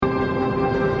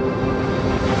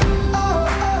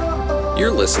You're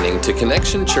listening to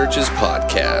Connection Church's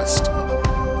podcast.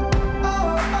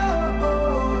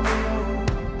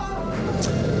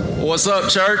 What's up,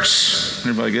 church?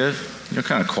 Everybody good? You're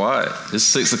kind of quiet. It's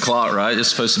 6 o'clock, right? It's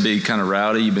supposed to be kind of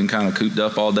rowdy. You've been kind of cooped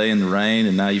up all day in the rain,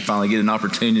 and now you finally get an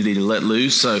opportunity to let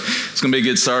loose. So it's going to be a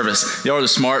good service. Y'all are the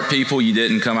smart people. You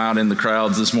didn't come out in the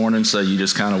crowds this morning, so you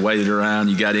just kind of waited around.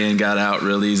 You got in, got out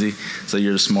real easy. So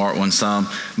you're the smart one, some.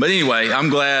 But anyway, I'm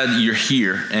glad you're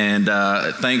here and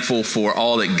thankful for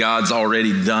all that God's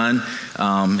already done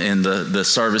in the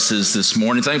services this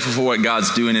morning. Thankful for what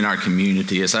God's doing in our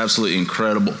community. It's absolutely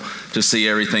incredible to see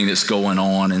everything that's going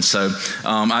on. And so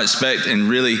I expect and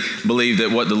really believe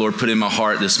that what the Lord put in my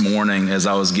heart this morning as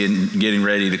I was getting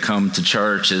ready to come to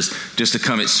church is just to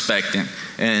come expectant.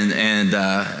 And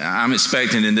I'm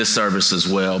expecting in this service as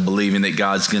well, believing that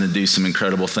God's going to do some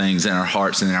incredible things in our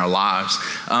hearts and in our lives.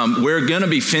 We're going to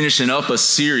be finishing up a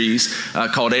series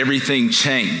called Everything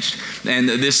Changed. And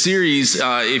this series,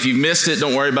 if you've missed it,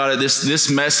 don't worry about it. This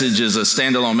message is a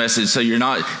standalone message, so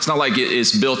it's not like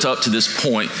it's built up to this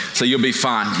point, so you'll be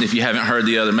fine if you haven't heard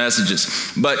the other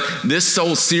messages. But this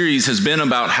whole series has been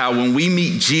about how when we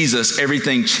meet Jesus,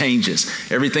 everything changes.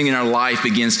 Everything in our life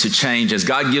begins to change. As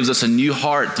God gives us a new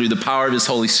heart through the power of His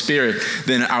Holy Spirit,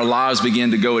 then our lives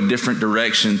begin to go a different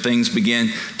direction. Things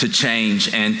begin to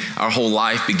change, and our whole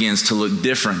life begins to look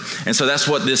different. And so that's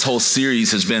what this whole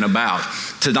series has been about.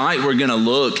 Tonight, we're going to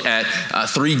look at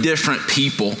 3 different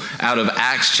people out of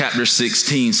Acts chapter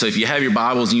 16. So if you have your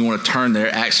Bibles and you want to turn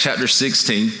there, Acts chapter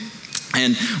 16.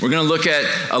 And we're going to look at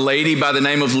a lady by the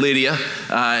name of Lydia.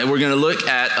 We're going to look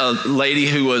at a lady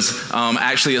who was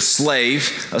actually a slave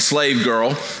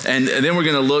girl. And then we're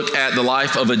going to look at the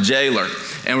life of a jailer.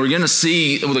 And we're going to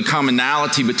see the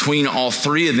commonality between all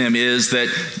 3 of them is that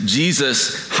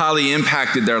Jesus highly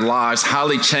impacted their lives,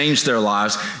 highly changed their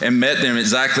lives, and met them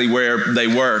exactly where they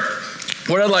were.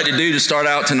 What I'd like to do to start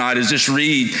out tonight is just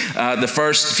read the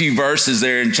first few verses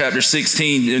there in chapter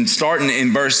 16 and starting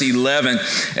in verse 11,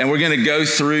 and we're going to go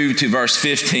through to verse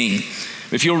 15.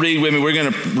 If you'll read with me, we're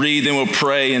going to read, then we'll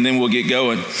pray, and then we'll get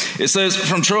going. It says,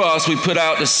 "From Troas we put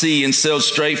out to sea and sailed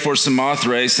straight for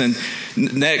Samothrace, and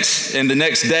the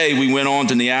next day we went on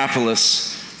to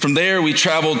Neapolis. From there we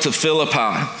traveled to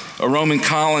Philippi, a Roman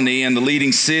colony and the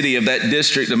leading city of that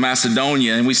district of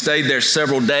Macedonia, and we stayed there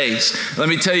several days." Let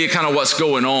me tell you kind of what's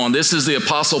going on. This is the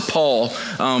Apostle Paul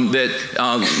that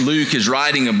Luke is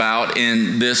writing about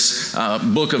in this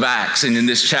book of Acts and in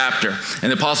this chapter.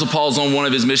 And the Apostle Paul's on one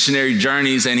of his missionary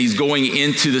journeys, and he's going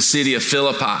into the city of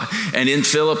Philippi. And in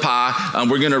Philippi,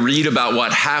 we're going to read about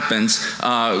what happens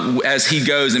as he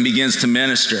goes and begins to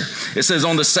minister. It says,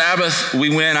 "On the Sabbath, we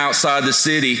went outside the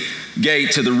city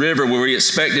gate to the river where we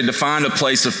expected to find a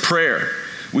place of prayer.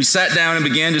 We sat down and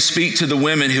began to speak to the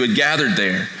women who had gathered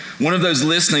there. One of those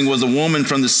listening was a woman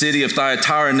from the city of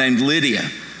Thyatira named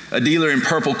Lydia, a dealer in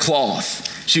purple cloth.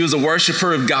 She was a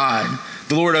worshiper of God.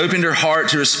 The Lord opened her heart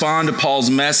to respond to Paul's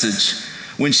message.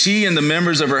 When she and the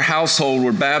members of her household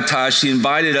were baptized, she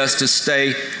invited us to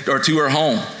stay to her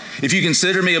home. 'If you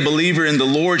consider me a believer in the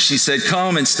Lord,' she said,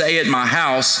 'come and stay at my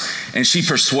house.' And she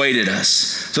persuaded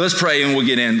us." So let's pray and we'll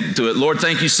get into it. Lord,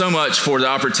 thank you so much for the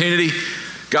opportunity,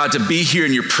 God, to be here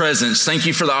in your presence. Thank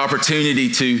you for the opportunity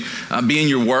to be in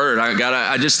your word. God,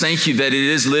 I just thank you that it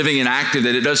is living and active,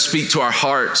 that it does speak to our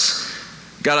hearts.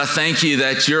 God, I thank you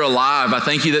that you're alive. I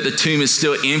thank you that the tomb is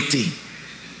still empty.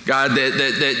 God,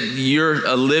 that you're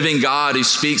a living God who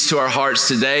speaks to our hearts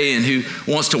today and who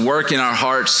wants to work in our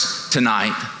hearts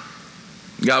tonight.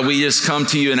 God, we just come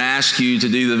to you and ask you to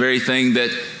do the very thing that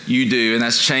you do, and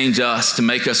that's change us to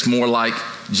make us more like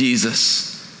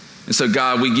Jesus. And so,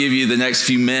 God, we give you the next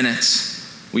few minutes.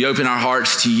 We open our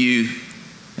hearts to you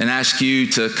and ask you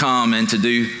to come and to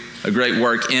do a great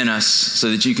work in us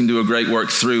so that you can do a great work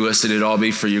through us, and it all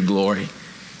be for your glory.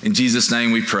 In Jesus'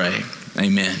 name we pray.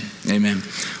 Amen. Amen.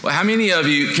 Well, how many of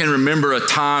you can remember a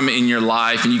time in your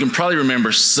life, and you can probably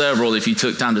remember several if you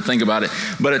took time to think about it,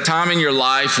 but a time in your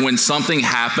life when something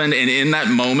happened and in that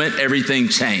moment, everything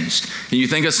changed? Can you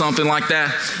think of something like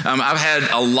that? I've had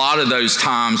a lot of those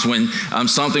times when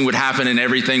something would happen and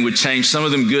everything would change, some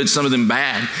of them good, some of them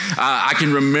bad. I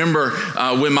can remember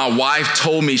when my wife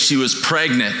told me she was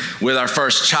pregnant with our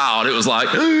first child. It was like,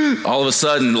 all of a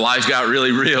sudden, life got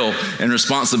really real and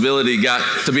responsibility got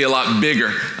to be a lot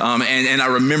bigger. And I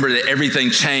remember that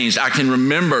everything changed. I can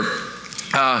remember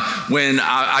when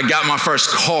I got my first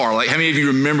car. Like, how many of you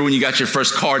remember when you got your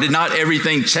first car? Did not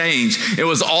everything change? It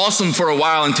was awesome for a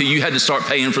while until you had to start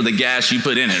paying for the gas you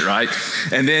put in it, right?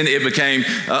 And then it became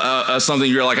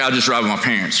something you're like, I'll just drive with my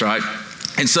parents, right?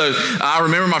 And so I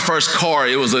remember my first car.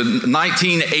 It was a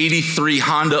 1983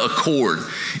 Honda Accord.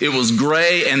 It was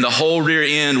gray and the whole rear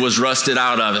end was rusted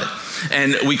out of it.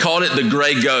 And we called it the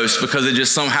Gray Ghost because it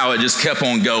just kept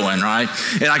on going, right?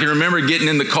 And I can remember getting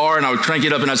in the car and I would crank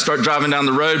it up and I'd start driving down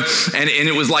the road and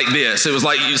it was like this. It was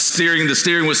like the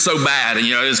steering was so bad and,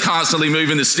 it was constantly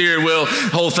moving the steering wheel. The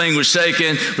whole thing was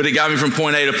shaking, but it got me from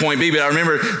point A to point B. But I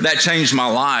remember that changed my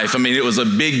life. I mean, it was a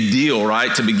big deal,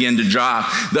 right, to begin to drive.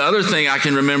 The other thing I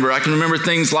can remember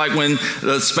things like when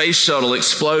the space shuttle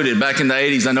exploded back in the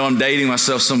 80s. I know I'm dating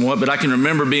myself somewhat, but I can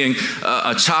remember being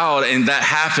a child and that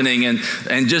happening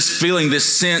and just feeling this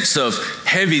sense of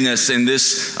heaviness and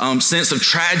this sense of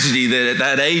tragedy that at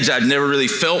that age I'd never really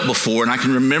felt before. And I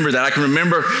can remember that. I can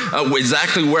remember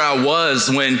exactly where I was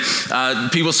when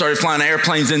people started flying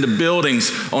airplanes into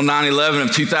buildings on 9/11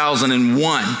 of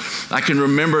 2001. I can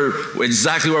remember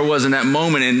exactly where I was in that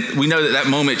moment. And we know that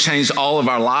moment changed all of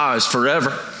our lives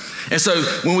forever. And so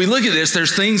when we look at this,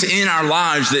 there's things in our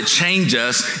lives that change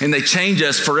us, and they change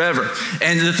us forever.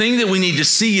 And the thing that we need to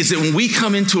see is that when we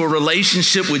come into a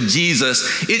relationship with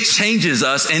Jesus, it changes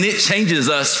us, and it changes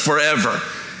us forever.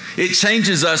 It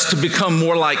changes us to become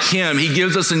more like Him. He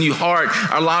gives us a new heart.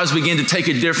 Our lives begin to take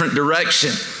a different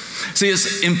direction. See,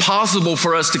 it's impossible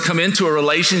for us to come into a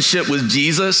relationship with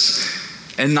Jesus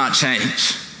and not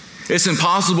change. It's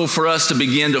impossible for us to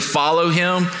begin to follow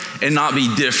Him and not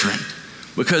be different.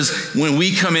 Because when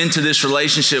we come into this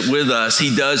relationship with us,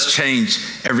 He does change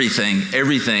everything.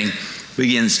 Everything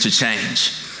begins to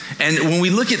change. And when we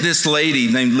look at this lady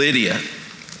named Lydia,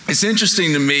 it's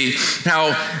interesting to me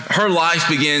how her life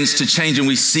begins to change and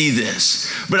we see this.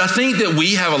 But I think that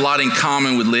we have a lot in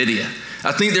common with Lydia.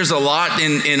 I think there's a lot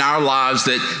in our lives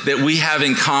that we have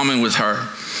in common with her.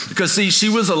 Because see, she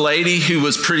was a lady who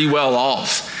was pretty well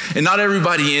off. And not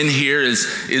everybody in here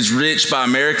is rich by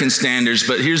American standards,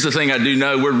 but here's the thing I do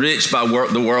know, we're rich by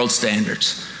the world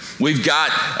standards. We've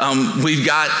got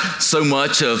so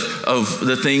much of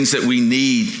the things that we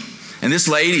need. And this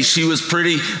lady, she was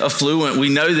pretty affluent. We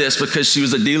know this because she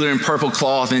was a dealer in purple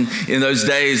cloth. And in those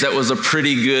days, that was a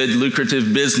pretty good,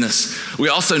 lucrative business. We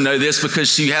also know this because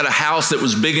she had a house that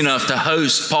was big enough to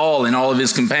host Paul and all of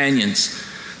his companions.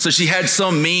 So she had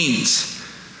some means.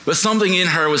 But something in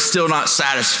her was still not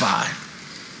satisfied.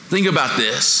 Think about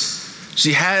this.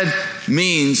 She had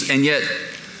means, and yet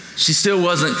she still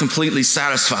wasn't completely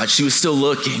satisfied. She was still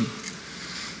looking.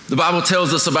 The Bible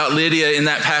tells us about Lydia in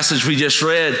that passage we just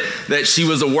read that she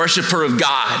was a worshiper of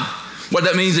God. What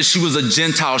that means is she was a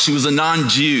Gentile. She was a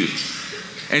non-Jew.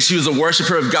 And she was a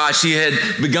worshiper of God. She had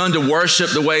begun to worship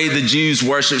the way the Jews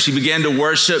worship. She began to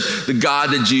worship the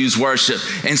God the Jews worship.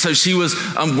 And so she was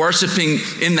worshiping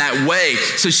in that way.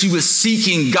 So she was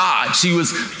seeking God. She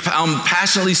was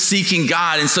passionately seeking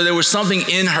God. And so there was something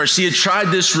in her. She had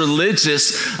tried this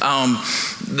religion,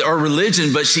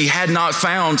 but she had not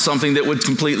found something that would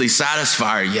completely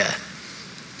satisfy her yet.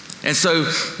 And so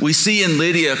we see in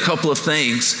Lydia a couple of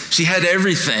things. She had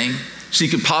everything she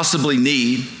could possibly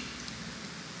need,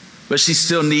 but she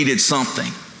still needed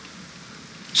something.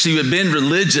 She had been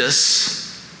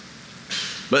religious,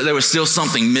 but there was still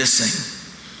something missing.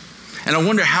 And I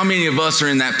wonder how many of us are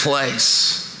in that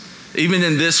place. Even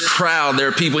in this crowd, there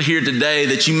are people here today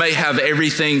that you may have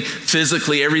everything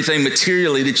physically, everything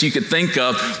materially that you could think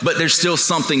of, but there's still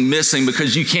something missing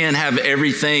because you can't have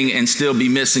everything and still be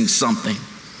missing something.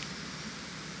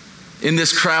 In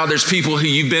this crowd, there's people who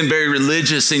you've been very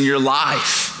religious in your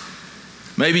life.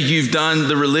 Maybe you've done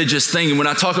the religious thing. And when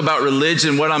I talk about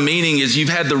religion, what I'm meaning is you've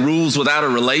had the rules without a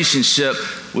relationship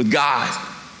with God.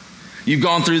 You've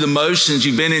gone through the motions.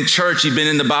 You've been in church. You've been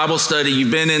in the Bible study.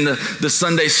 You've been in the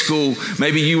Sunday school.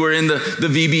 Maybe you were in the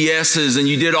VBSs and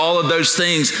you did all of those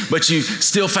things, but you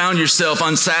still found yourself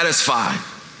unsatisfied.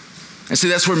 And see,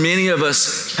 that's where many of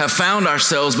us have found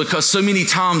ourselves because so many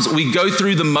times we go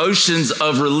through the motions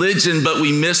of religion, but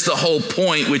we miss the whole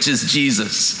point, which is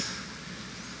Jesus.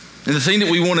 And the thing that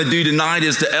we want to do tonight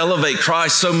is to elevate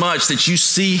Christ so much that you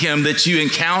see Him, that you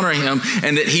encounter Him,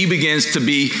 and that He begins to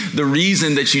be the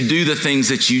reason that you do the things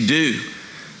that you do.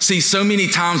 See, so many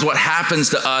times what happens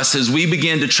to us is we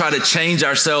begin to try to change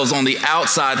ourselves on the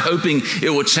outside, hoping it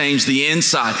will change the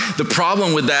inside. The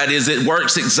problem with that is it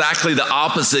works exactly the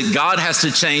opposite. God has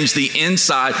to change the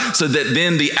inside so that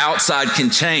then the outside can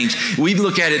change. We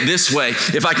look at it this way.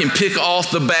 If I can pick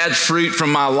off the bad fruit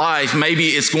from my life, maybe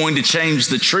it's going to change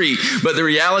the tree. But the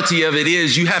reality of it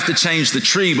is you have to change the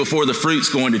tree before the fruit's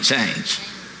going to change.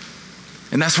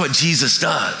 And that's what Jesus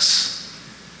does,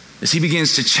 is He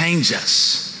begins to change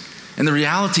us. And the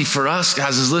reality for us,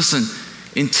 guys, is listen,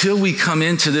 until we come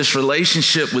into this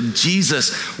relationship with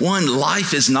Jesus, one,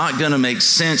 life is not going to make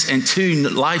sense, and two,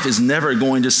 life is never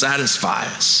going to satisfy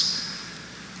us.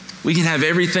 We can have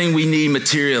everything we need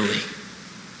materially.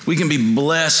 We can be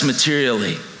blessed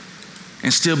materially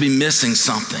and still be missing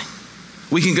something.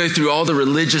 We can go through all the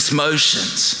religious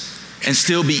motions and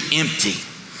still be empty.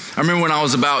 I remember when I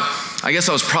was I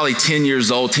was probably 11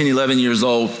 years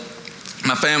old,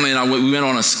 my family and I, we went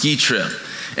on a ski trip.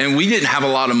 And we didn't have a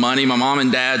lot of money. My mom and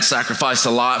dad sacrificed a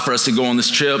lot for us to go on this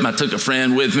trip. I took a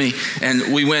friend with me,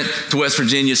 and we went to West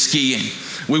Virginia skiing.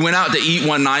 We went out to eat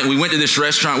one night. We went to this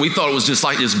restaurant. We thought it was just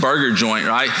like this burger joint,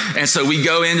 right? And so we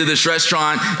go into this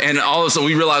restaurant, and all of a sudden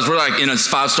we realize we're like in a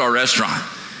 5-star restaurant.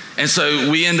 And so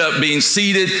we end up being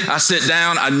seated. I sit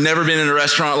down. I've never been in a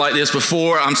restaurant like this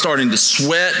before. I'm starting to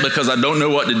sweat because I don't know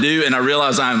what to do. And I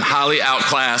realize I'm highly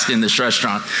outclassed in this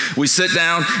restaurant. We sit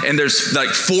down and there's like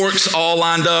forks all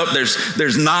lined up.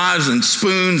 There's knives and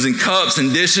spoons and cups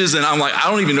and dishes. And I'm like, I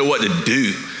don't even know what to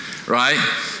do, right?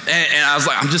 And I was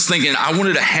like, I'm just thinking, I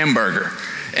wanted a hamburger.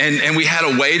 And we had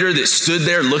a waiter that stood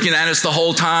there looking at us the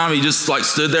whole time. He just like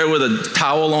stood there with a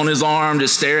towel on his arm,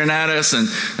 just staring at us. And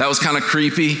that was kind of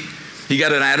creepy. He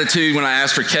got an attitude when I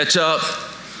asked for ketchup.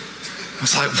 I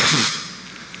was like,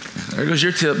 there goes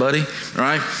your tip, buddy,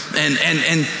 right?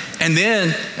 And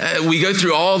then we go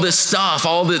through all this stuff,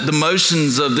 all the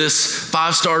motions of this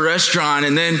 5-star restaurant.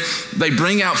 And then they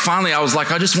bring out, finally, I was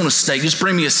like, I just want a steak. Just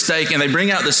bring me a steak. And they bring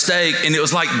out the steak, and it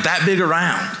was like that big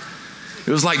around. It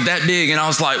was like that big, and I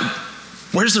was like,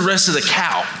 where's the rest of the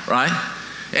cow, right?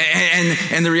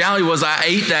 And the reality was I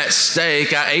ate that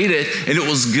steak, I ate it, and it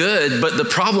was good, but the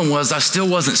problem was I still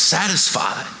wasn't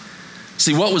satisfied.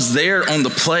 See, what was there on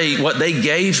the plate, what they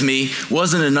gave me,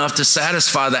 wasn't enough to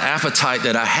satisfy the appetite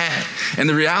that I had. And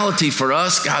the reality for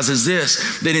us, guys, is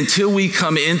this, that until we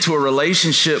come into a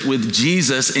relationship with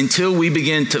Jesus, until we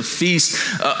begin to feast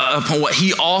upon what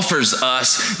he offers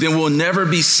us, then we'll never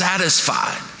be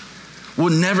satisfied.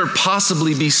 We'll never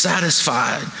possibly be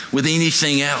satisfied with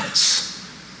anything else.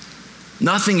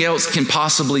 Nothing else can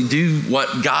possibly do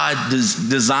what God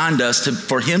designed us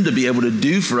for him to be able to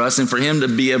do for us and for him to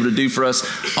be able to do for us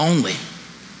only.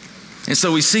 And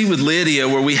so we see with Lydia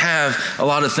where we have a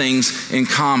lot of things in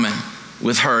common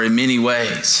with her in many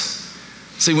ways.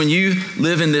 See, when you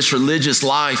live in this religious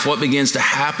life, what begins to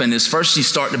happen is first you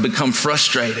start to become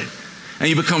frustrated. And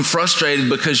you become frustrated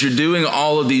because you're doing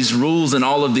all of these rules and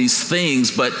all of these things,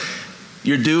 but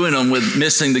you're doing them with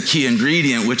missing the key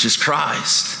ingredient, which is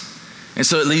Christ. And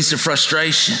so it leads to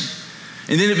frustration.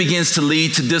 And then it begins to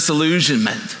lead to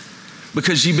disillusionment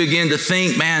because you begin to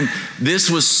think, man,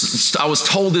 I was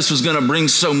told this was going to bring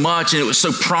so much, and it was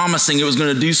so promising. It was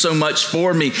going to do so much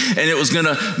for me, and it was going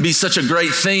to be such a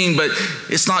great thing, but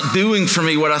it's not doing for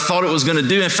me what I thought it was going to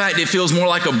do. In fact, it feels more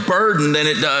like a burden than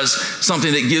it does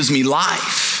something that gives me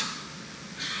life.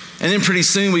 And then pretty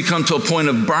soon we come to a point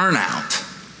of burnout.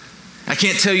 I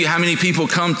can't tell you how many people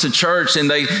come to church and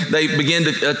they begin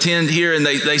to attend here and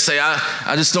they say,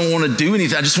 I just don't want to do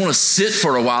anything. I just want to sit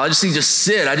for a while. I just need to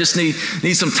sit. I just need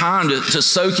some time to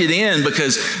soak it in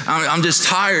because I'm just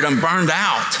tired. I'm burned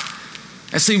out.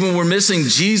 And see, when we're missing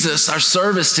Jesus, our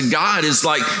service to God is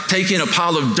like taking a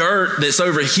pile of dirt that's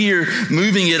over here,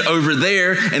 moving it over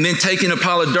there, and then taking a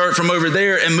pile of dirt from over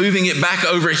there and moving it back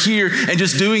over here and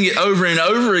just doing it over and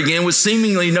over again with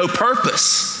seemingly no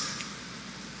purpose.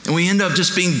 And we end up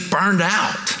just being burned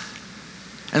out.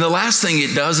 And the last thing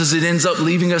it does is it ends up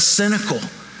leaving us cynical.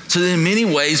 So that in many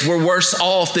ways, we're worse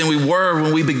off than we were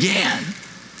when we began.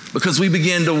 Because we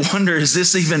begin to wonder, is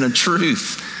this even a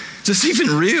truth? Is this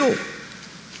even real?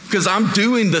 Because I'm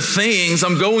doing the things,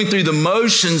 I'm going through the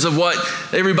motions of what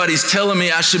everybody's telling me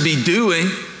I should be doing.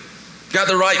 Got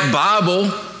the right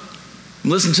Bible, I'm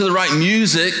listening to the right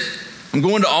music, I'm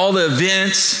going to all the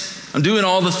events, I'm doing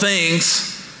all the things.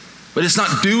 But it's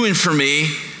not doing for me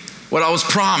what I was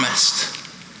promised.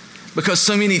 Because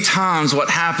so many times what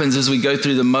happens is we go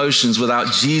through the motions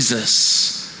without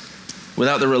Jesus,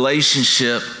 without the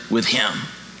relationship with him.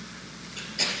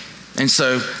 And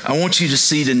so I want you to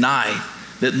see tonight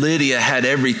that Lydia had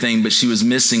everything, but she was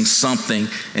missing something.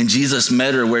 And Jesus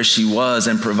met her where she was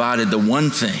and provided the one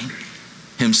thing,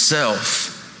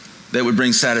 himself, that would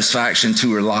bring satisfaction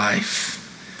to her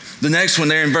life. The next one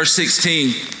there in verse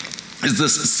 16 is the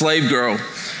slave girl.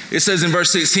 It says in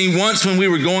verse 16, once when we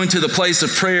were going to the place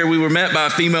of prayer, we were met by a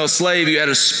female slave who had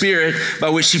a spirit by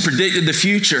which she predicted the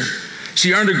future.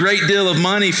 She earned a great deal of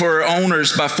money for her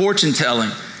owners by fortune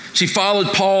telling. She followed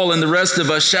Paul and the rest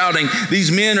of us shouting, these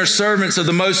men are servants of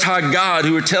the Most High God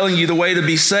who are telling you the way to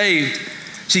be saved.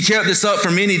 She kept this up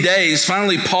for many days.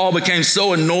 Finally, Paul became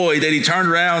so annoyed that he turned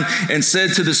around and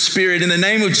said to the spirit, "In the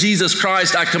name of Jesus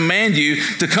Christ, I command you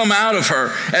to come out of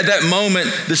her." At that moment,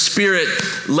 the spirit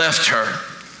left her.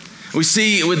 We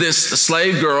see with this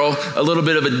slave girl a little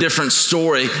bit of a different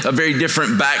story, a very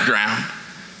different background.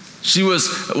 She was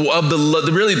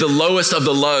really the lowest of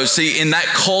the low. See, in that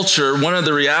culture, one of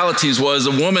the realities was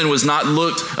a woman was not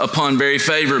looked upon very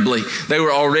favorably. They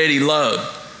were already low.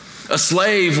 A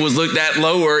slave was looked at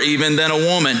lower even than a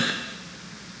woman.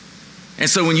 And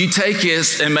so when you take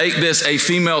this and make this a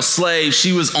female slave,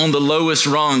 she was on the lowest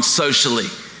rung socially.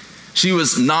 She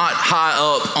was not high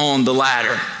up on the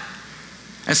ladder.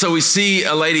 And so we see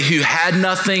a lady who had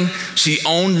nothing, she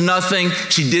owned nothing,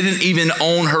 she didn't even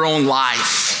own her own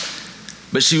life,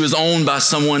 but she was owned by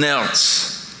someone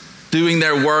else, doing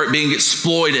their work, being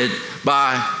exploited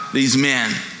by these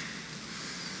men.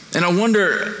 And I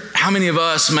wonder how many of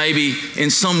us maybe in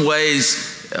some ways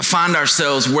find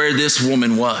ourselves where this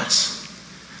woman was.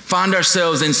 Find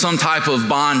ourselves in some type of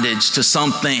bondage to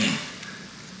something.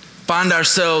 Find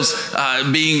ourselves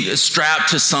being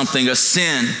strapped to something, a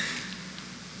sin.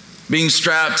 Being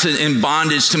strapped in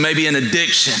bondage to maybe an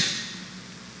addiction.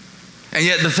 And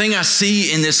yet the thing I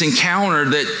see in this encounter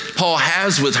that Paul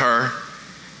has with her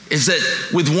is that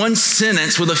with one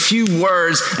sentence, with a few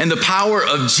words and the power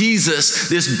of Jesus,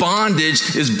 this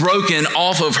bondage is broken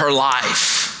off of her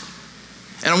life.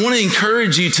 And I want to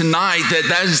encourage you tonight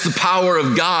that is the power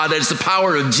of God, that is the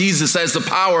power of Jesus, that is the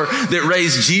power that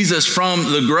raised Jesus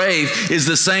from the grave, is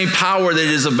the same power that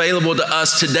is available to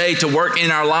us today to work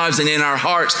in our lives and in our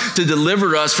hearts to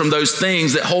deliver us from those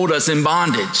things that hold us in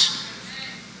bondage.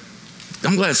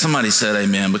 I'm glad somebody said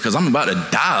amen, because I'm about to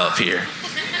die up here.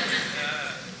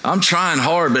 I'm trying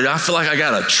hard, but I feel like I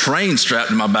got a train strapped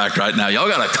to my back right now. Y'all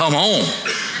got to come home.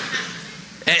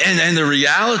 And the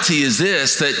reality is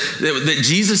this, that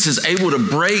Jesus is able to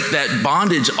break that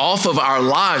bondage off of our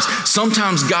lives.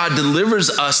 Sometimes God delivers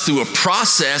us through a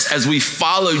process as we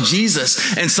follow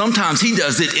Jesus. And sometimes he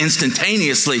does it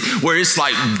instantaneously, where it's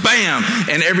like, bam,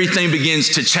 and everything begins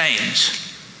to change.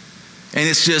 And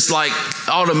it's just like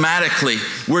automatically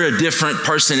we're a different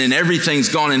person and everything's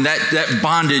gone and that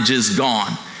bondage is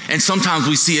gone. And sometimes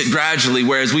we see it gradually,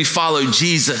 whereas we follow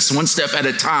Jesus one step at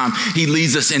a time, he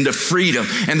leads us into freedom.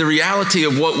 And the reality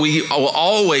of what we will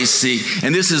always see,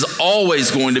 and this is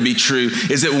always going to be true,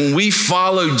 is that when we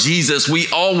follow Jesus, we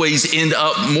always end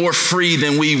up more free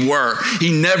than we were.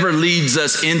 He never leads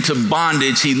us into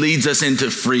bondage, he leads us into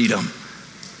freedom.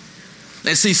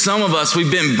 And see, some of us,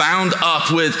 we've been bound up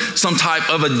with some type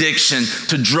of addiction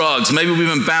to drugs. Maybe we've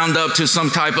been bound up to some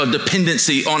type of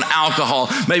dependency on alcohol.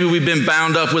 Maybe we've been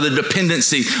bound up with a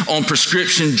dependency on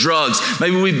prescription drugs.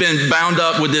 Maybe we've been bound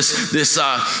up with this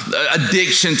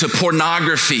addiction to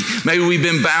pornography. Maybe we've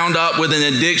been bound up with an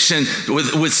addiction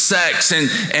with sex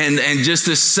and just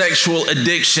this sexual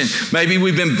addiction. Maybe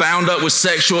we've been bound up with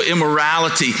sexual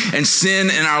immorality and sin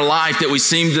in our life that we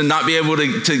seem to not be able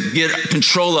to get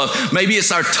control of. Maybe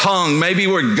it's our tongue. Maybe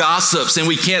we're gossips and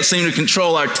we can't seem to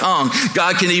control our tongue.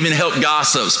 God can even help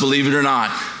gossips, believe it or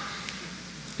not.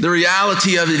 The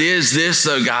reality of it is this,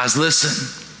 though, guys, listen,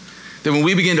 that when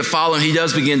we begin to follow him, he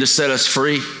does begin to set us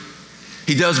free.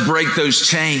 He does break those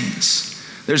chains.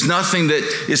 There's nothing that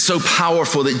is so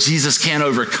powerful that Jesus can't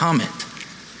overcome it.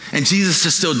 And Jesus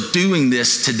is still doing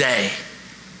this today.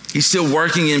 He's still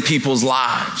working in people's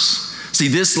lives. See,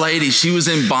 this lady, she was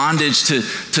in bondage to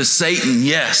Satan,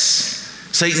 yes.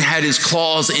 Satan had his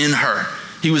claws in her.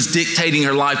 He was dictating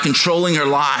her life, controlling her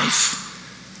life.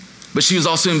 But she was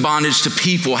also in bondage to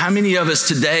people. How many of us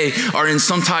today are in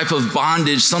some type of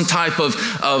bondage, some type of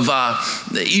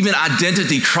even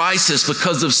identity crisis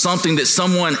because of something that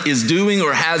someone is doing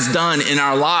or has done in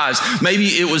our lives? Maybe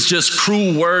it was just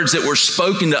cruel words that were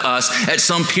spoken to us at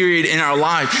some period in our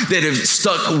life that have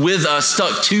stuck with us,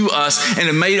 stuck to us, and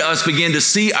have made us begin to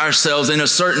see ourselves in a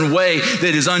certain way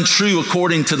that is untrue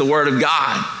according to the Word of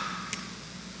God.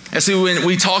 And see, when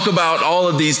we talk about all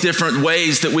of these different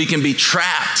ways that we can be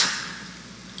trapped,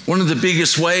 one of the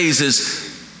biggest ways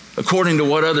is according to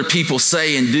what other people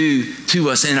say and do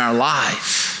to us in our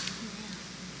life.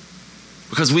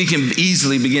 Because we can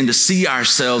easily begin to see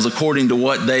ourselves according to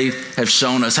what they have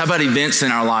shown us. How about events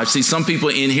in our lives? See, some people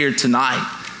in here tonight,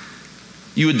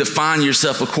 you would define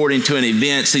yourself according to an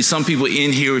event. See, some people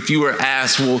in here, if you were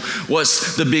asked, well,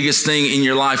 what's the biggest thing in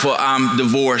your life? Well, I'm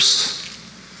divorced.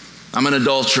 I'm an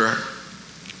adulterer.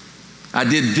 I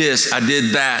did this, I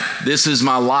did that. This is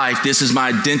my life. This is my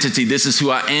identity. This is who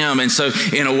I am. And so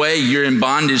in a way, you're in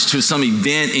bondage to some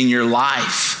event in your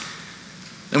life.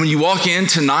 And when you walk in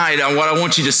tonight, what I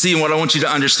want you to see and what I want you to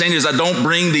understand is I don't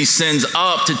bring these sins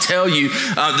up to tell you,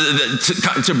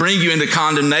 to bring you into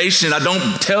condemnation. I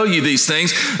don't tell you these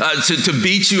things to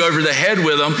beat you over the head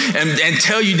with them and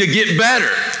tell you to get better.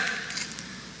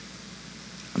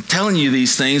 I'm telling you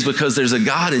these things because there's a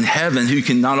God in heaven who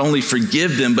can not only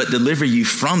forgive them, but deliver you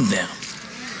from them.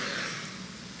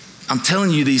 I'm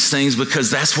telling you these things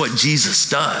because that's what Jesus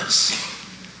does.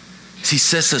 He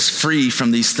sets us free from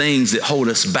these things that hold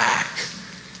us back.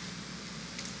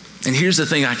 And here's the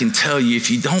thing I can tell you,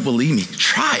 if you don't believe me,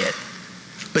 try it.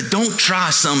 But don't try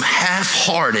some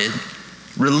half-hearted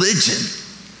religion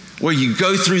where you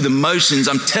go through the motions.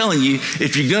 I'm telling you,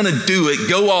 if you're going to do it,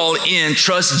 go all in,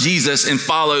 trust Jesus and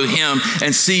follow him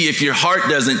and see if your heart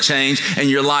doesn't change and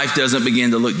your life doesn't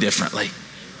begin to look differently.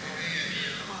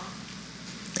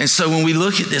 And so when we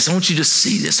look at this, I want you to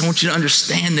see this. I want you to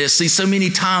understand this. See, so many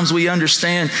times we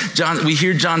understand we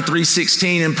hear John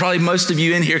 3:16, and probably most of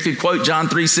you in here could quote John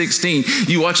 3:16.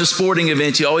 You watch a sporting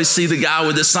event, you always see the guy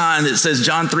with the sign that says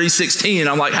John 3:16. And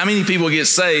I'm like, how many people get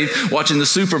saved watching the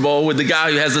Super Bowl with the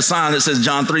guy who has the sign that says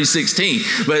John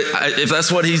 3:16? But if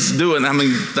that's what he's doing, I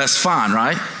mean, that's fine,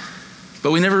 right?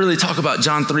 But we never really talk about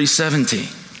John 3:17.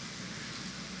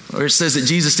 Where it says that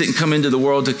Jesus didn't come into the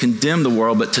world to condemn the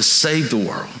world, but to save the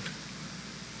world.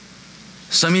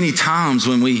 So many times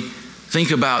when we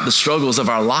think about the struggles of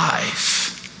our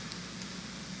life,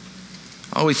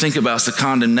 all we think about is the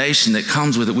condemnation that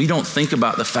comes with it. We don't think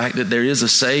about the fact that there is a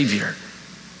Savior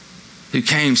who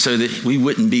came so that we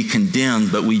wouldn't be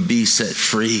condemned, but we'd be set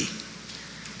free,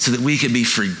 so that we could be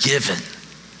forgiven,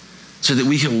 so that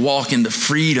we could walk in the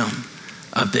freedom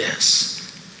of this.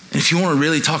 And if you want to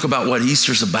really talk about what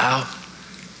Easter's about,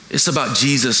 it's about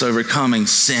Jesus overcoming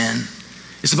sin.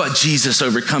 It's about Jesus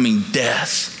overcoming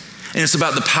death. And it's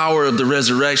about the power of the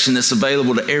resurrection that's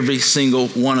available to every single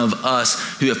one of us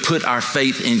who have put our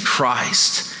faith in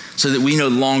Christ, so that we no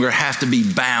longer have to be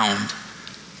bound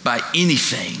by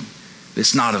anything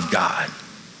that's not of God.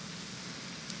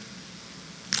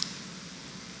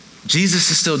 Jesus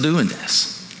is still doing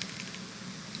this.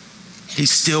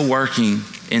 He's still working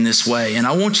in this way. And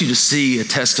I want you to see a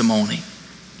testimony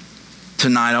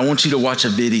tonight. I want you to watch a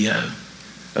video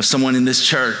of someone in this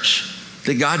church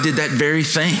that God did that very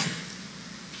thing.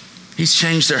 He's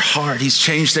changed their heart. He's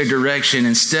changed their direction.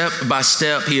 And step by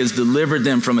step, he has delivered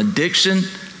them from addiction,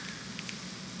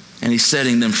 and he's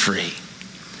setting them free.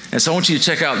 And so I want you to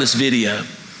check out this video.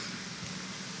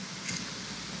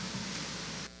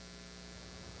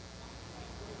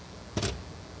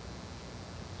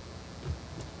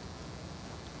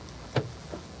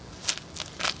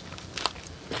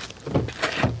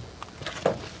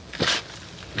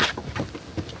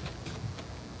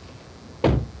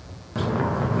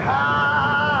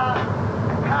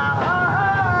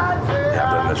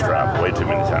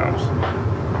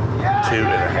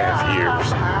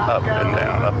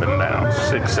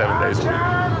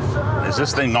 Is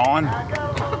this thing on?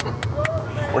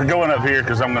 We're going up here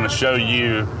because I'm going to show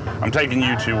you, I'm taking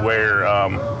you to where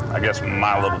I guess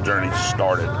my little journey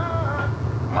started.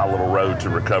 My little road to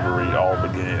recovery all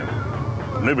began.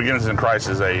 New Beginnings in Christ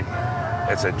is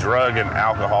it's a drug and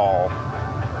alcohol,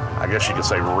 I guess you could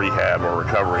say rehab or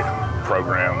recovery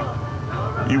program.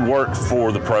 You work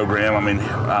for the program. I mean,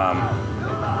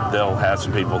 they'll have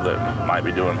some people that might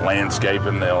be doing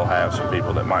landscaping. They'll have some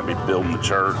people that might be building the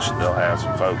church. They'll have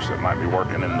some folks that might be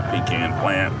working in the pecan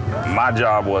plant. My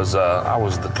job was, I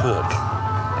was the cook,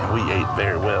 and we ate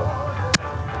very well.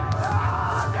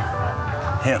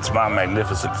 Hence my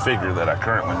magnificent figure that I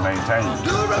currently maintain.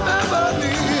 Do remember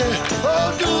me,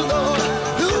 oh, do Lord.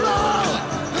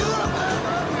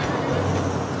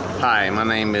 Hi, my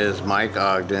name is Mike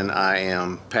Ogden. I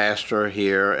am pastor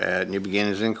here at New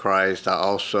Beginnings in Christ. I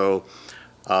also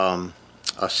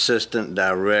assistant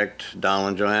direct Donald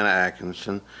and Joanna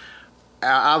Atkinson.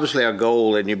 Obviously, our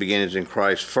goal at New Beginnings in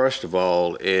Christ, first of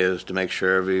all, is to make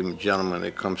sure every gentleman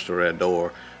that comes through our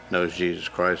door knows Jesus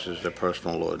Christ as their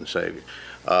personal Lord and Savior.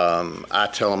 I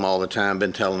tell them all the time,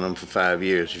 been telling them for 5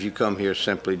 years, if you come here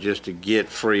simply just to get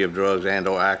free of drugs and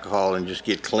or alcohol and just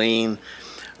get clean,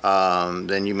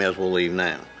 then you may as well leave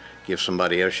now. Give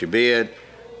somebody else your bed,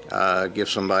 give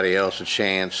somebody else a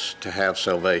chance to have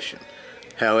salvation.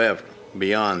 However,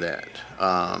 beyond that,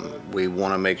 we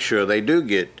want to make sure they do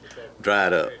get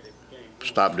dried up,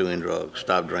 stop doing drugs,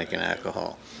 stop drinking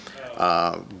alcohol,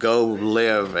 go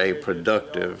live a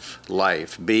productive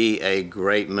life, be a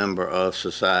great member of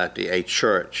society, a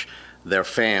church, their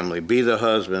family, be the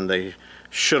husband they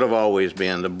should have always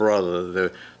been, the brother,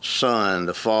 the son,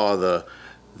 the father,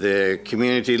 the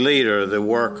community leader, the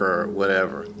worker,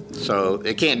 whatever. So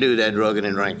they can't do that drugging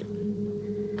and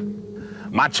drinking.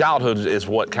 My childhood is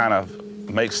what kind of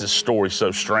makes this story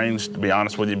so strange, to be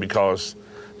honest with you, because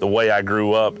the way I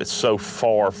grew up, it's so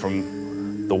far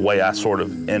from the way I sort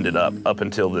of ended up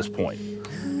until this point.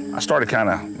 I started kind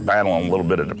of battling a little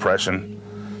bit of depression,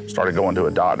 started going to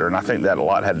a doctor, and I think that a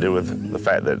lot had to do with the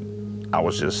fact that I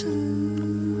was just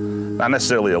not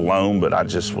necessarily alone, but I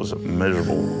just was a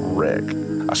miserable wreck.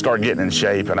 I started getting in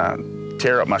shape, and I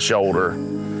tear up my shoulder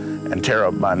and tear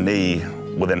up my knee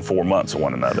within 4 months of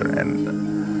one another. And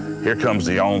here comes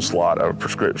the onslaught of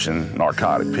prescription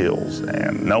narcotic pills.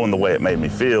 And knowing the way it made me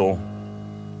feel,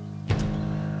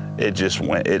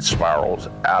 it spiraled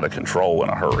out of control in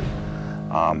a hurry.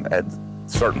 At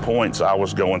certain points, I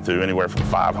was going through anywhere from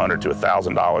 $500 to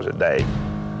 $1,000 a day,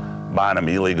 buying them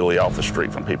illegally off the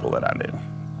street from people that I knew.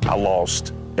 I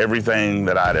lost everything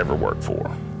that I'd ever worked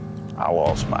for. I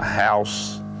lost my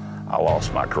house, I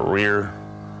lost my career,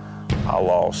 I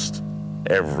lost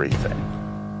everything.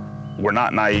 We're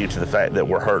not naive to the fact that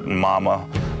we're hurting mama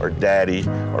or daddy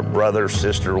or brother,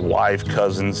 sister, wife,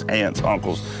 cousins, aunts,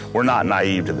 uncles. We're not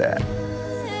naive to that.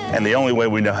 And the only way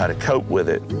we know how to cope with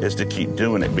it is to keep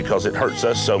doing it, because it hurts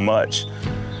us so much.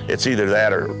 It's either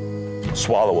that or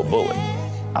swallow a bullet.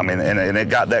 I mean, and it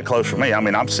got that close for me. I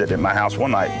mean, I'm sitting in my house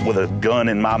one night with a gun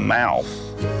in my mouth,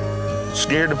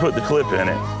 scared to put the clip in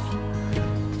it,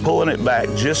 pulling it back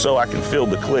just so I can feel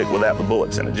the click without the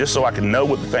bullets in it, just so I can know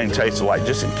what the thing tasted like,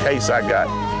 just in case I got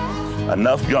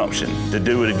enough gumption to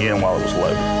do it again while it was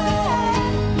loaded.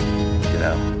 You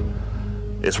know,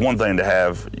 it's one thing to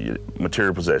have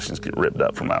material possessions get ripped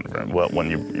up from under them. Well, when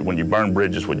you burn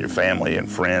bridges with your family and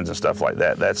friends and stuff like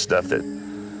that, that's stuff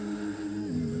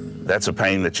that's a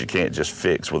pain that you can't just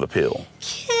fix with a pill.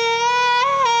 Carry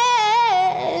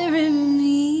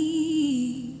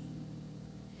me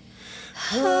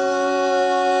home.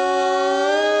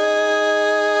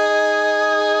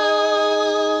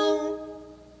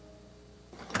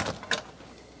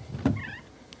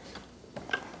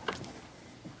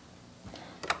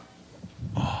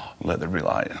 Let there be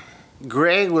light.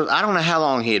 Greg was, I don't know how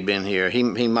long he had been here. He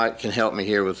can help me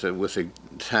here with the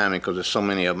timing, because there's so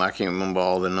many of them. I can't remember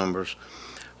all the numbers.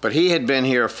 But he had been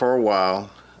here for a while,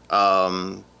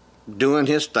 doing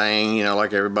his thing, you know,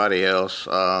 like everybody else.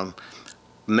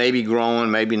 Maybe growing,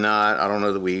 maybe not. I don't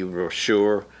know that we were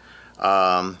sure.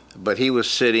 But he was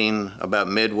sitting about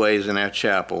midways in our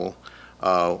chapel,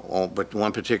 but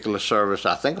one particular service,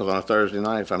 I think it was on a Thursday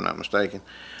night, if I'm not mistaken.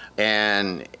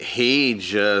 And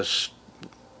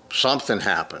something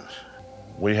happened.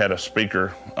 We had a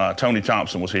speaker, Tony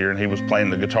Thompson was here, and he was playing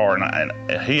the guitar, and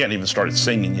he hadn't even started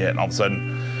singing yet, and all of a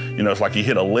sudden, you know, it's like he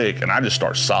hit a lick, and I just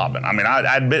started sobbing. I mean,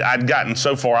 I'd gotten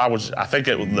so far, I think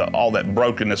all that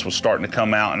brokenness was starting to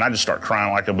come out, and I just started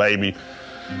crying like a baby.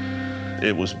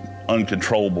 It was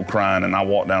uncontrollable crying, and I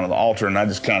walked down to the altar, and I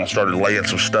just kind of started laying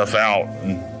some stuff out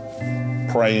and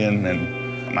praying,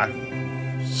 and I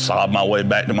sobbed my way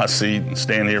back to my seat and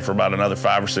stand here for about another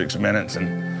 5 or 6 minutes,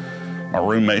 and my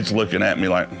roommate's looking at me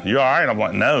like, "You all right?" I'm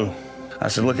like, "No." I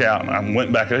said, "Look out." And I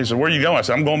went back up. He said, "Where you going?" I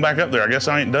said, "I'm going back up there. I guess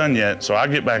I ain't done yet." So I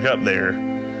get back up there,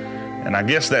 and I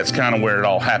guess that's kind of where it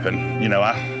all happened. You know,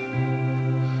 I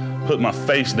put my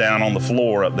face down on the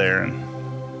floor up there, and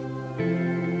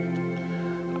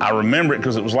I remember it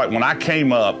because it was like when I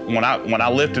came up, when I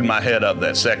lifted my head up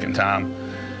that second time,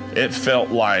 it felt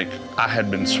like I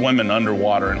had been swimming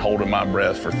underwater and holding my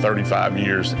breath for 35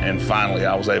 years, and finally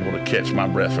I was able to catch my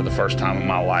breath for the first time in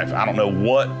my life. I don't know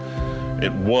what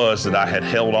it was that I had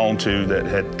held on to that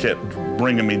had kept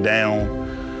bringing me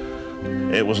down.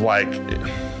 It was like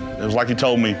he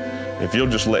told me, "If you'll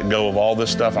just let go of all this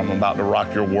stuff, I'm about to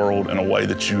rock your world in a way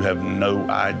that you have no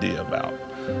idea about.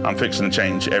 I'm fixing to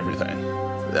change everything."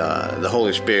 The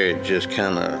Holy Spirit just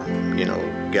kind of, you know,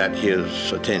 got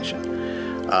his attention.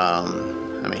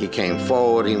 I mean, he came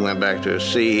forward, he went back to his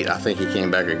seat. I think he came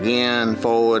back again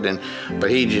forward, but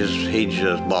he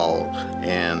just bawled.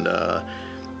 And I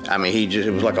mean,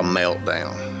 it was like a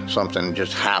meltdown. Something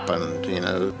just happened, you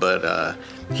know, but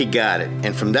he got it.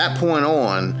 And from that point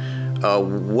on,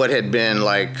 what had been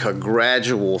like a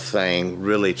gradual thing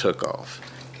really took off.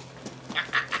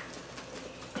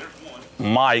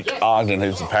 Mike Ogden,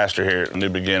 who's the pastor here at New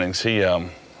Beginnings, he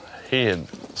had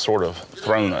sort of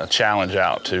thrown a challenge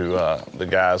out to the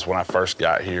guys when I first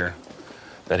got here,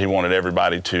 that he wanted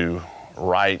everybody to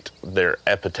write their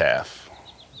epitaph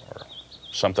or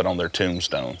something on their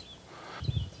tombstone.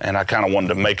 And I kind of wanted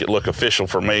to make it look official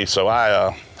for me, so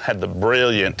I had the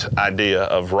brilliant idea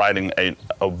of writing an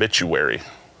obituary.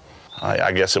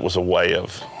 I guess it was a way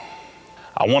of,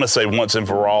 I want to say once and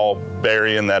for all,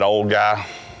 burying that old guy.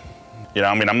 You know,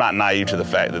 I mean, I'm not naive to the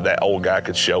fact that old guy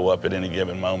could show up at any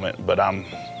given moment, but I'm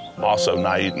also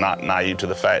not naive to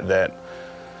the fact that,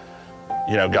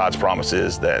 you know, God's promise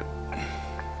is that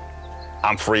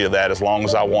I'm free of that as long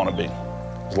as I want to be.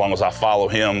 As long as I follow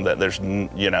him, that there's,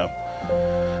 you know,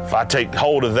 if I take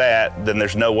hold of that, then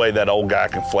there's no way that old guy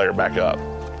can flare back up.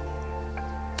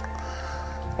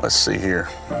 Let's see here.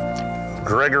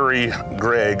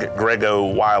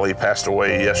 Grego Wiley passed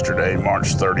away yesterday,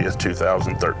 March 30th,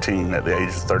 2013, at the age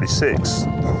of 36.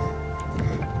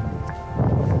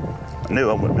 I knew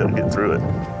I wouldn't be able to get through it.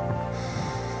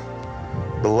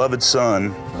 Beloved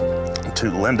son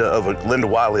to Linda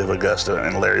Wiley of Augusta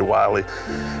and Larry Wiley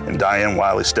and Diane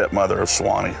Wiley, stepmother of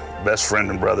Swanee. Best friend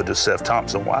and brother to Seth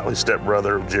Thompson Wiley,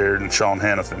 stepbrother of Jared and Sean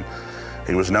Hannafin.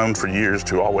 He was known for years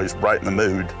to always brighten the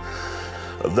mood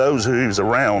of those who he was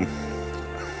around,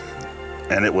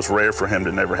 and it was rare for him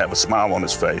to never have a smile on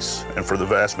his face, and for the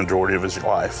vast majority of his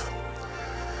life.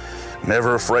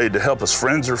 Never afraid to help his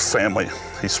friends or family,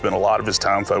 he spent a lot of his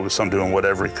time focused on doing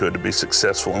whatever he could to be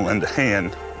successful and lend a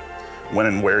hand when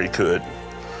and where he could.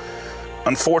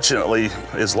 Unfortunately,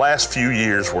 his last few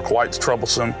years were quite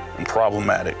troublesome and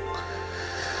problematic.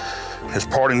 His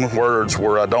parting words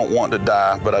were, "I don't want to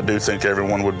die, but I do think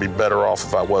everyone would be better off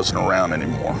if I wasn't around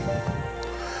anymore."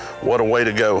 What a way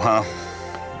to go, huh?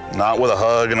 Not with a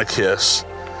hug and a kiss,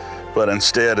 but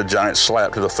instead a giant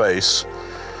slap to the face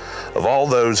of all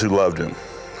those who loved him.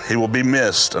 He will be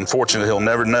missed. Unfortunately, he'll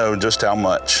never know just how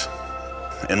much.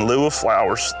 In lieu of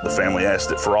flowers, the family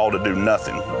asked it for all to do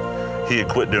nothing. He had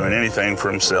quit doing anything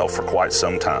for himself for quite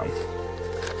some time.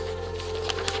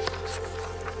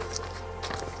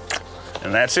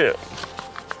 And that's it.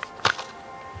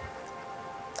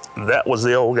 That was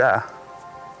the old guy.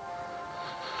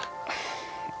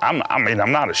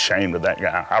 I'm not ashamed of that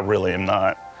guy. I really am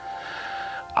not.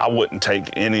 I wouldn't take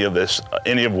any of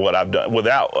what I've done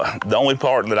without, the only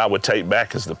part that I would take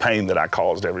back is the pain that I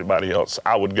caused everybody else.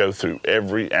 I would go through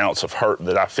every ounce of hurt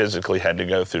that I physically had to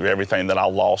go through. Everything that I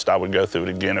lost, I would go through it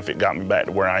again if it got me back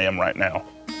to where I am right now.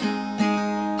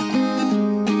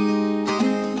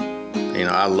 You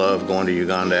know, I love going to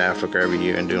Uganda, Africa every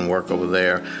year and doing work over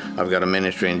there. I've got a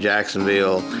ministry in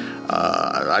Jacksonville.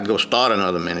 I'd go start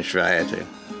another ministry if I had to.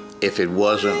 If it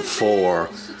wasn't for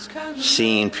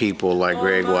seeing people like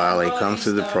Greg Wiley come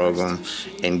through the program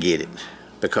and get it.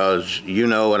 Because you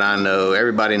know what I know,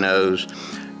 everybody knows,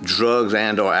 drugs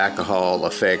and or alcohol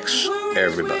affects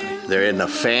everybody. They're in the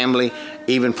family,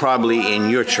 even probably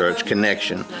in your church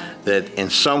connection, that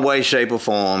in some way, shape, or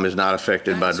form is not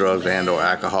affected by drugs and or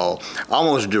alcohol,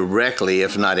 almost directly,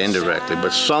 if not indirectly.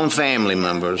 But some family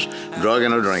members,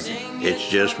 drugging or drinking, it's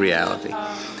just reality.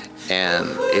 And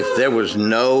if there was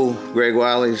no Greg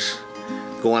Wileys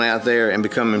going out there and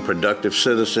becoming productive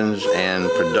citizens and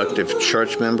productive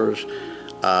church members,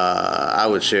 I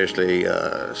would seriously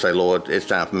say, Lord, it's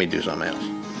time for me to do something else.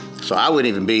 So I wouldn't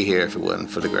even be here if it wasn't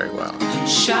for the Greg Wileys.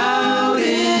 Shout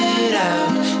it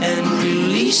out and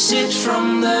release it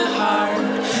from the heart.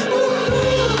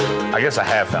 I guess I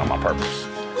have found my purpose.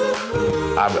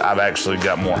 I've actually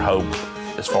got more hope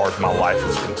as far as my life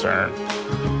is concerned.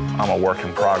 I'm a work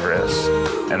in progress,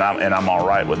 and I'm all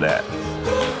right with that.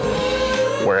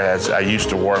 Whereas I used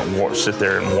to sit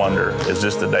there and wonder, is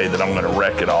this the day that I'm going to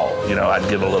wreck it all? You know, I'd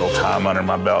get a little time under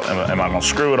my belt. Am I going to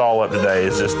screw it all up today?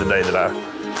 Is this the day that I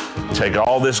take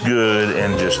all this good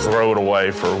and just throw it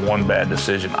away for one bad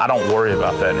decision? I don't worry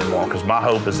about that anymore because my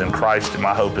hope is in Christ, and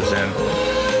my hope is in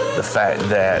the fact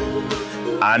that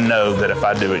I know that if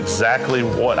I do exactly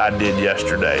what I did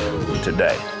yesterday,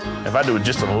 today, if I do it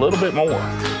just a little bit more,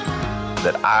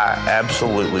 that I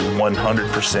absolutely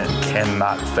 100%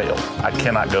 cannot fail. I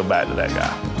cannot go back to that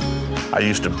guy. I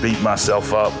used to beat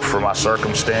myself up for my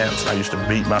circumstance. I used to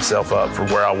beat myself up for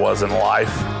where I was in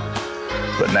life.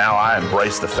 But now I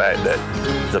embrace the fact that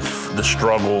the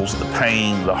struggles, the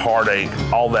pain, the heartache,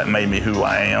 all that made me who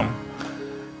I am.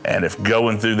 And if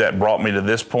going through that brought me to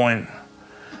this point,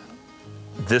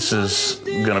 this is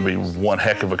going to be one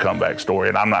heck of a comeback story.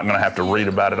 And I'm not going to have to read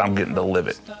about it. I'm getting to live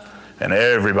it. And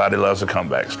everybody loves a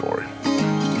comeback story.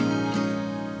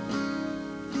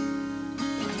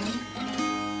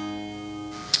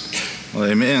 Well,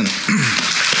 amen.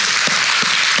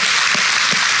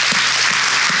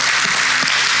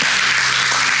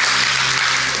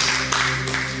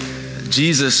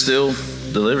 Jesus still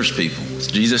delivers people.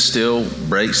 Jesus still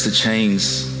breaks the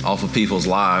chains off of people's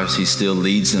lives. He still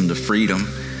leads them to freedom.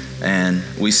 And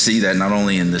we see that not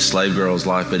only in the slave girl's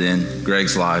life, but in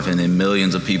Greg's life and in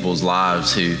millions of people's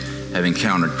lives who have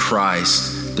encountered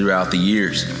Christ throughout the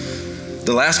years.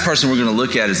 The last person we're going to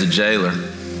look at is a jailer.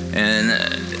 And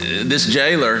this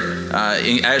jailer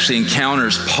actually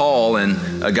encounters Paul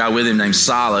and a guy with him named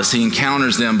Silas. He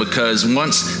encounters them because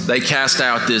once they cast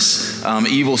out this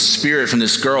evil spirit from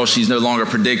this girl, she's no longer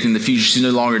predicting the future. She's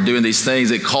no longer doing these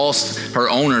things. It costs her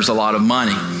owners a lot of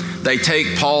money. They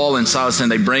take Paul and Silas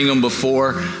and they bring them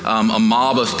before a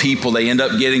mob of people. They end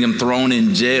up getting them thrown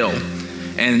in jail.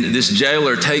 And this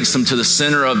jailer takes them to the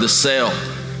center of the cell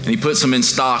and he puts them in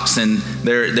stocks, and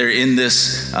they're in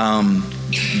this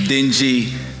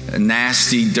dingy,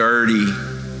 nasty, dirty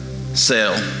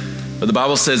cell. But the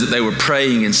Bible says that they were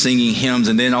praying and singing hymns,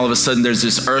 and then all of a sudden there's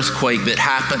this earthquake that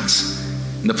happens,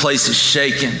 and the place is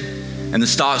shaken, and the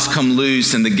stocks come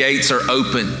loose, and the gates are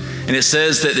open. And it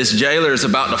says that this jailer is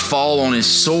about to fall on his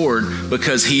sword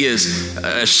because he is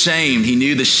ashamed. He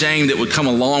knew the shame that would come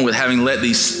along with having let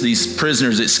these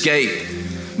prisoners escape.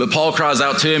 But Paul cries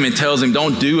out to him and tells him,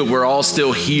 don't do it, we're all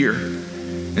still here.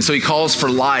 And so he calls for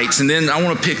lights. And then I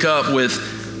want to pick up with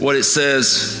what it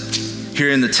says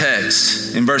here in the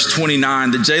text. In verse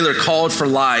 29, the jailer called for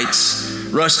lights,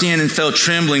 rushed in and fell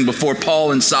trembling before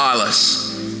Paul and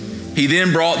Silas. He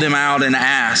then brought them out and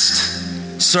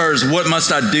asked, sirs, what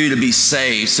must I do to be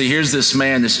saved? See, here's this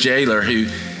man, this jailer, who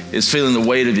is feeling the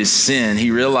weight of his sin.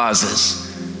 He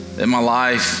realizes that my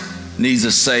life needs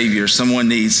a Savior. Someone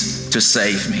needs to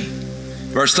save me.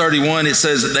 Verse 31, it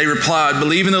says that they replied,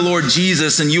 believe in the Lord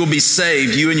Jesus and you will be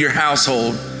saved, you and your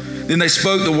household. Then they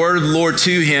spoke the word of the Lord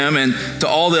to him and to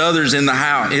all the others in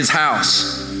his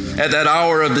house. At that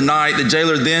hour of the night, the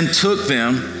jailer then took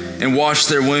them and washed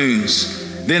their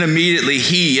wounds. Then immediately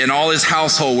he and all his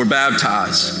household were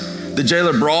baptized. The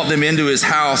jailer brought them into his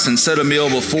house and set a meal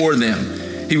before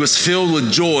them. He was filled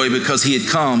with joy because he had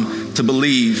come to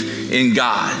believe in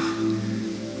God.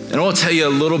 And I want to tell you a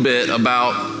little bit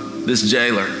about this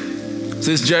jailer.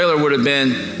 So this jailer would have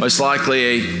been most likely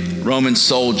a Roman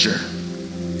soldier.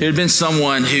 He had been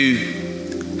someone who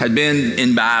had been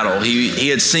in battle. He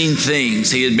had seen things.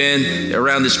 He had been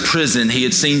around this prison. He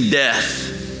had seen death.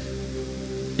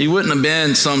 He wouldn't have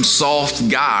been some soft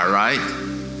guy, right?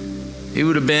 He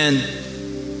would have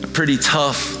been a pretty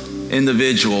tough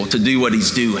individual to do what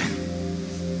he's doing.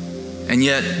 And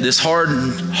yet this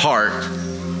hardened heart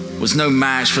was no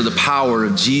match for the power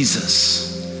of Jesus.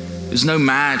 It was no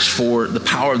match for the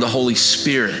power of the Holy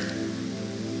Spirit.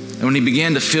 And when he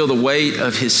began to feel the weight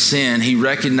of his sin, he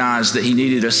recognized that he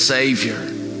needed a Savior.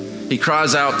 He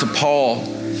cries out to Paul,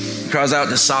 he cries out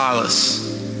to Silas.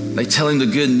 They tell him the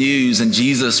good news, and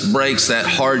Jesus breaks that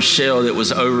hard shell that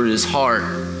was over his heart.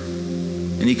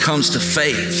 And he comes to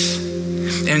faith.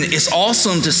 And it's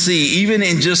awesome to see, even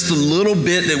in just the little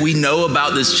bit that we know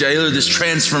about this jailer, this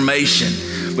transformation.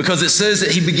 Because it says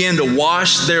that he began to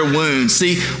wash their wounds.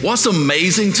 See, what's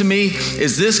amazing to me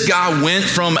is this guy went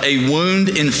from a wound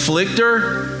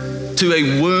inflictor to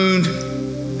a wound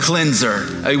cleanser,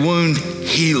 a wound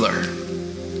healer,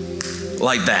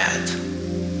 like that.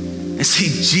 And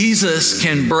see, Jesus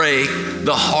can break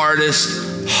the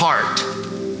hardest heart.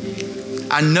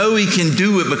 I know he can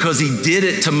do it because he did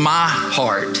it to my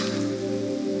heart.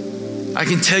 I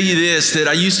can tell you this, that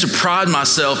I used to pride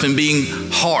myself in being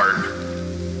hard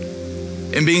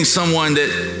and being someone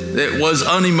that was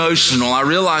unemotional. I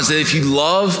realized that if you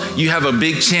love, you have a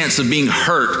big chance of being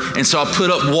hurt. And so I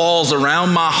put up walls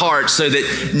around my heart so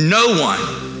that no one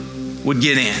would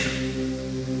get in.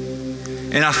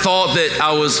 And I thought that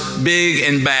I was big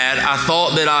and bad. I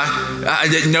thought that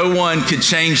that no one could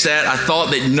change that. I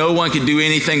thought that no one could do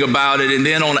anything about it. And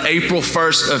then on April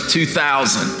 1st of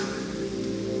 2000,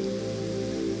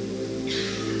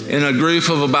 in a group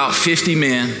of about 50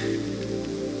 men,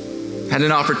 had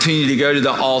an opportunity to go to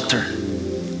the altar.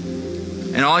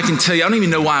 And all I can tell you, I don't even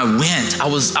know why I went. I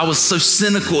was so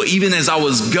cynical. Even as I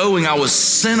was going, I was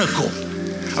cynical.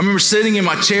 I remember sitting in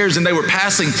my chairs and they were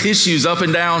passing tissues up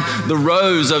and down the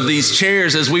rows of these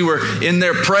chairs as we were in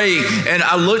there praying. And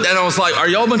I looked and I was like, are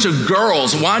y'all a bunch of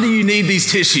girls? Why do you need these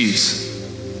tissues?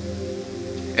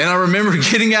 And I remember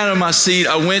getting out of my seat,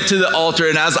 I went to the altar,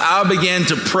 and as I began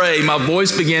to pray, my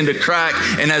voice began to crack.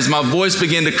 And as my voice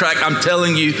began to crack, I'm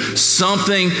telling you,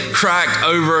 something cracked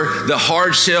over the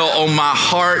hard shell on my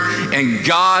heart. And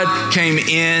God came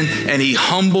in and he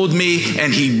humbled me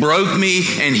and he broke me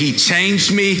and he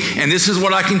changed me. And this is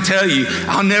what I can tell you,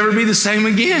 I'll never be the same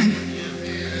again.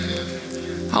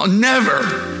 I'll never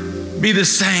be the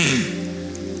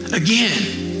same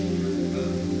again.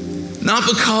 Not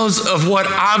because of what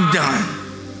I've done,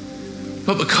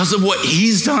 but because of what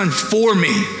he's done for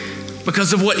me,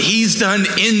 because of what he's done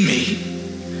in me,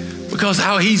 because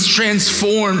how he's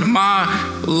transformed my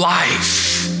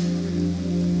life.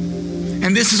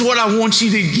 And this is what I want you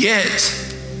to get.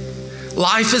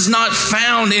 Life is not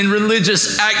found in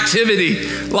religious activity.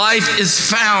 Life is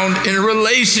found in a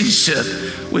relationship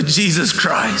with Jesus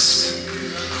Christ.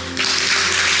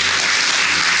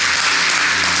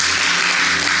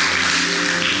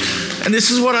 And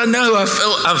this is what I know.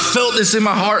 I've felt this in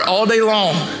my heart all day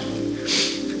long.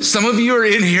 Some of you are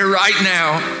in here right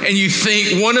now and you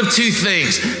think one of two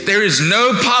things. There is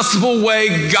no possible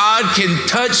way God can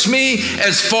touch me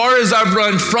as far as I've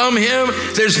run from him.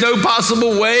 There's no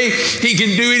possible way he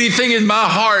can do anything in my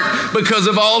heart because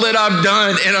of all that I've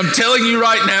done. And I'm telling you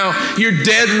right now, you're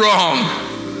dead wrong.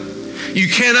 You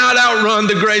cannot outrun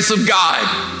the grace of God.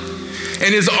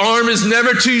 And his arm is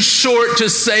never too short to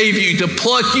save you, to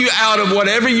pluck you out of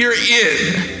whatever you're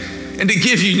in and to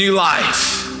give you new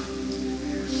life.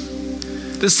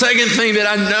 The second thing that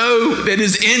I know that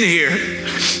is in here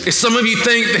is some of you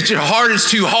think that your heart is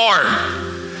too hard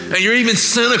and you're even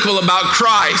cynical about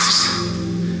Christ.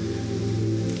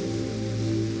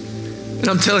 And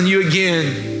I'm telling you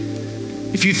again,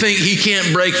 if you think he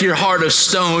can't break your heart of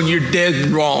stone, you're dead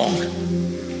wrong.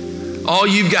 All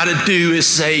you've got to do is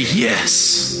say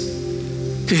yes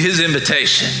to his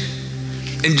invitation.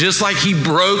 And just like he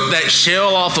broke that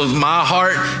shell off of my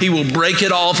heart, he will break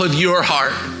it off of your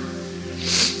heart.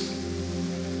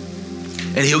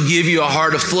 And he'll give you a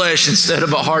heart of flesh instead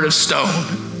of a heart of stone.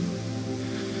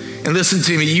 And listen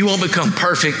to me, you won't become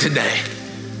perfect today,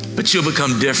 but you'll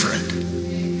become different.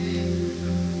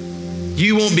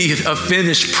 You won't be a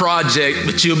finished project,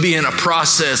 but you'll be in a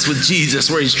process with Jesus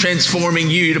where he's transforming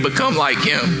you to become like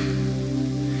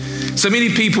him. So many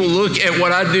people look at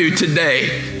what I do today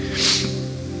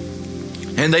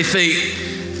and they think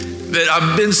that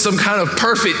I've been some kind of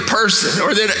perfect person,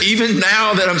 or that even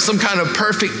now that I'm some kind of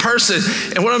perfect person.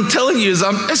 And what I'm telling you is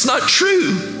it's not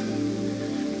true.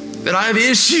 That I have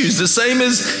issues, the same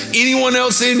as anyone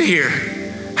else in here.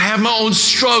 I have my own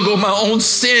struggle, my own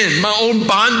sin, my own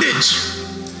bondage.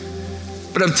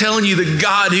 But I'm telling you, the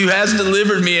God who has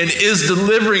delivered me and is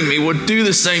delivering me will do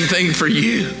the same thing for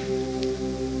you.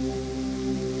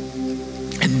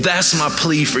 And that's my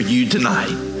plea for you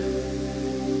tonight.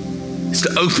 Is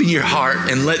to open your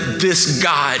heart and let this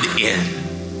God in.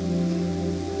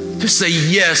 To say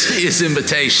yes to his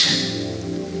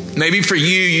invitation. Maybe for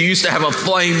you used to have a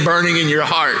flame burning in your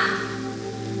heart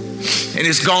and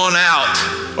it's gone out,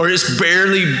 or it's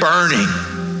barely burning.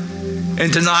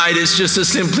 And tonight it's just to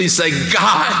simply say,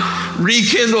 God,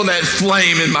 rekindle that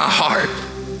flame in my heart.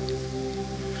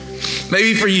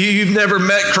 Maybe for you, you've never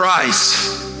met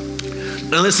Christ.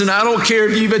 And listen, I don't care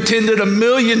if you've attended 1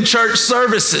 million church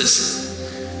services.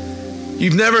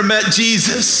 You've never met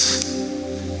Jesus.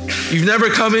 You've never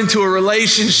come into a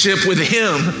relationship with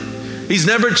him. He's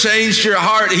never changed your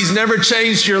heart. He's never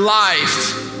changed your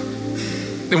life.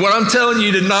 And what I'm telling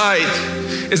you tonight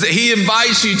is that he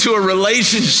invites you to a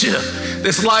relationship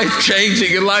that's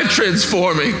life-changing and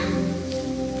life-transforming.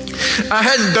 I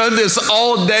hadn't done this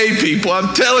all day, people.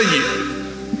 I'm telling you.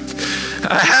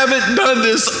 I haven't done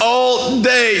this all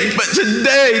day, but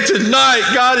today, tonight,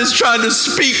 God is trying to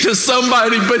speak to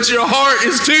somebody, but your heart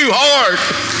is too hard.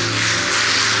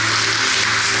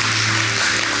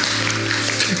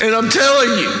 And I'm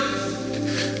telling you,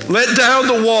 let down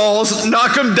the walls,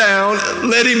 knock them down,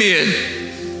 let him in.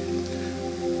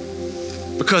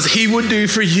 Because he would do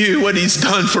for you what he's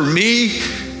done for me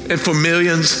and for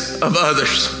millions of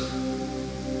others.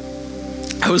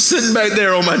 I was sitting back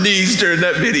there on my knees during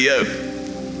that video.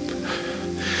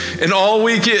 And all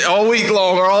week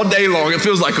long, or all day long, it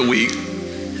feels like a week,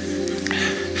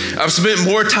 I've spent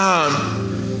more time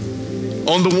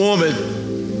on the woman,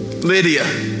 Lydia,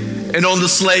 and on the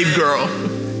slave girl.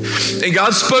 And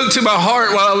God spoke to my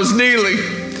heart while I was kneeling.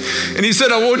 And he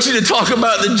said, I want you to talk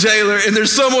about the jailer. And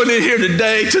there's someone in here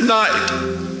today, tonight,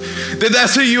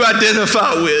 that's who you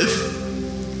identify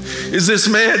with. Is this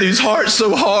man whose heart's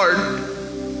so hard.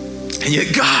 And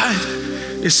yet God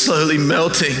is slowly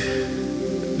melting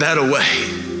that away.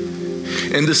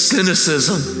 And the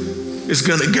cynicism is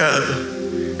going to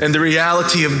go. And the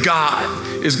reality of God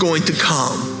is going to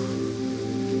come.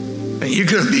 And you're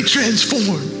going to be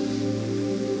transformed.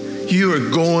 You are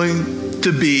going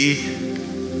to be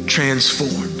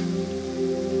transformed.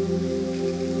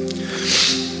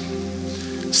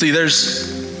 See, there's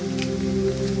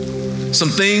some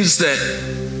things that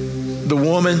the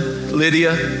woman,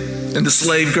 Lydia, and the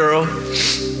slave girl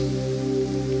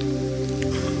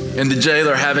and the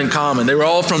jailer have in common. They were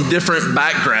all from different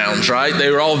backgrounds, right? They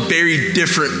were all very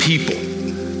different people.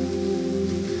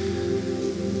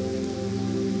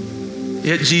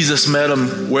 Yet Jesus met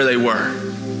them where they were.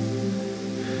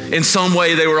 In some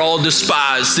way, they were all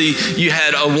despised. See, you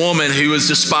had a woman who was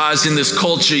despised in this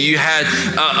culture. You had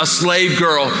a slave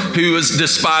girl who was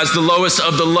despised, the lowest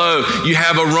of the low. You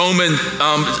have a Roman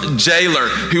jailer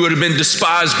who would have been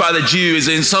despised by the Jews.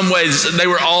 In some ways, they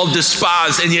were all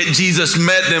despised, and yet Jesus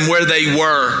met them where they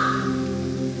were.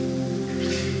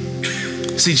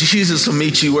 See, Jesus will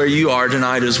meet you where you are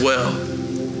tonight as well.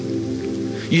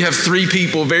 You have three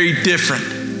people very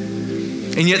different.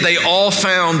 And yet they all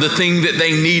found the thing that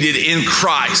they needed in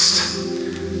Christ.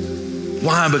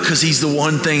 Why? Because he's the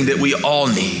one thing that we all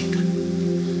need.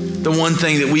 The one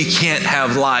thing that we can't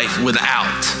have life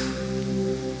without.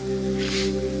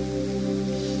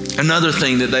 Another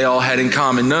thing that they all had in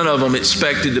common, none of them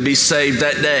expected to be saved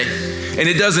that day. And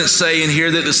it doesn't say in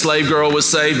here that the slave girl was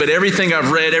saved, but everything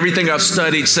I've read, everything I've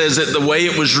studied says that the way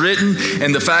it was written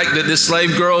and the fact that this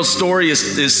slave girl's story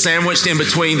is sandwiched in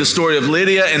between the story of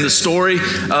Lydia and the story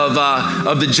of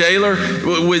the jailer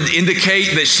would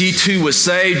indicate that she too was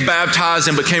saved, baptized,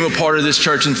 and became a part of this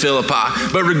church in Philippi.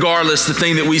 But regardless, the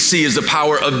thing that we see is the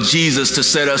power of Jesus to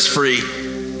set us free.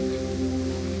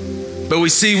 But we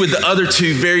see with the other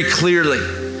two very clearly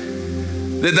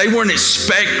that they weren't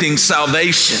expecting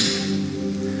salvation.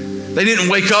 They didn't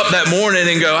wake up that morning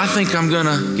and go, I think I'm going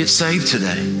to get saved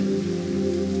today.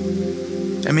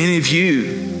 I mean, if you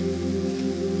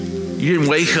didn't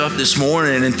wake up this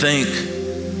morning and think,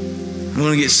 I'm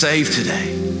going to get saved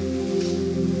today.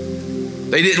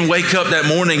 They didn't wake up that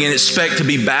morning and expect to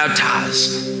be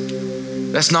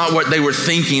baptized. That's not what they were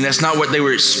thinking. That's not what they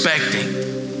were expecting.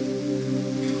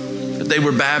 But they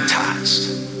were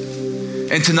baptized.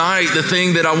 And tonight, the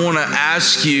thing that I want to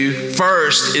ask you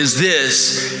first is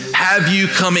this. Have you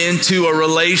come into a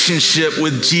relationship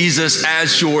with Jesus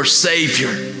as your Savior?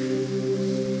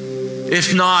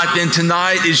 If not, then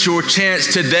tonight is your chance.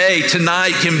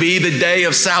 Tonight can be the day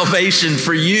of salvation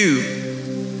for you.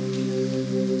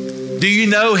 Do you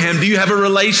know him? Do you have a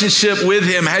relationship with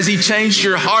him? Has he changed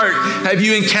your heart? Have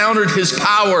you encountered his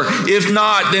power? If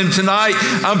not, then tonight,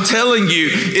 I'm telling you,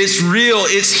 it's real,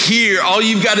 it's here. All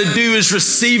you've got to do is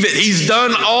receive it. He's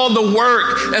done all the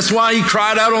work. That's why he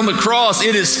cried out on the cross,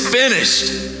 it is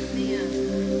finished.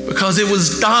 Because it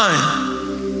was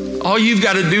done. All you've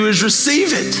got to do is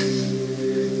receive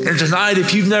it. And tonight,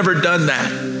 if you've never done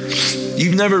that,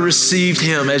 you've never received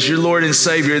him as your Lord and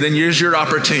Savior, then here's your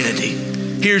opportunity.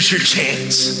 Here's your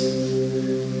chance.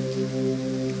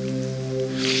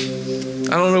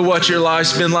 I don't know what your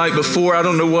life's been like before. I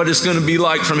don't know what it's going to be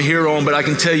like from here on, but I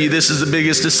can tell you this is the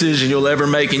biggest decision you'll ever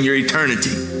make in your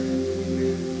eternity.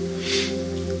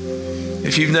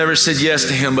 If you've never said yes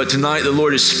to him, but tonight the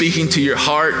Lord is speaking to your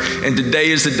heart and today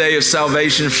is the day of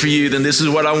salvation for you, then this is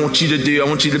what I want you to do. I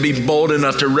want you to be bold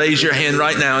enough to raise your hand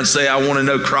right now and say, I want to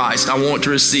know Christ. I want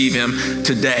to receive him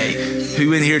today.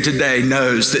 Who in here today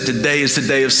knows that today is the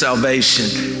day of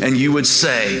salvation? And you would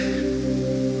say,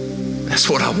 that's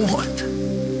what I want.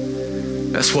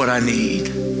 That's what I need.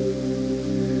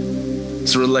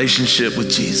 It's a relationship with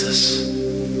Jesus.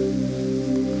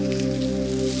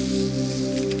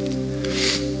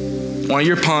 While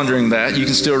you're pondering that, you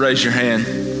can still raise your hand.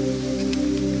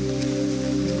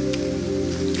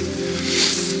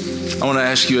 I want to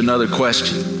ask you another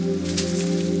question.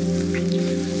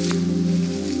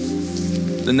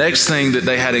 The next thing that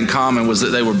they had in common was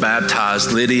that they were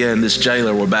baptized. Lydia and this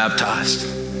jailer were baptized.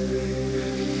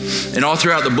 And all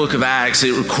throughout the book of Acts,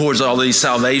 it records all these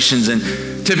salvations. And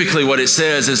typically what it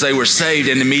says is they were saved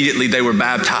and immediately they were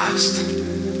baptized.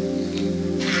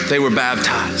 They were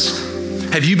baptized.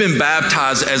 Have you been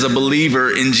baptized as a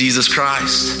believer in Jesus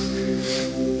Christ?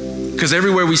 Because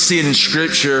everywhere we see it in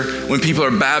Scripture, when people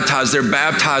are baptized, they're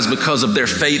baptized because of their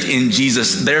faith in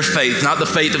Jesus. Their faith, not the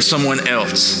faith of someone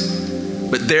else,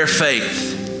 but their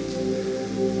faith.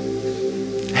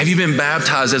 Have you been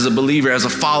baptized as a believer, as a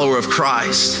follower of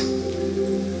Christ?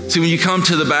 See, when you come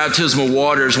to the baptismal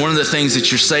waters, one of the things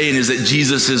that you're saying is that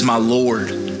Jesus is my Lord.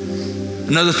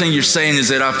 Another thing you're saying is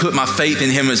that I put my faith in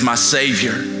him as my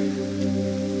Savior.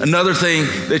 Another thing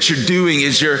that you're doing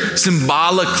is you're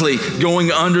symbolically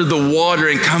going under the water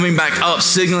and coming back up,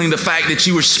 signaling the fact that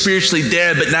you were spiritually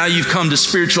dead, but now you've come to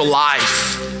spiritual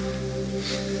life.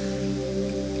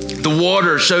 The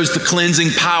water shows the cleansing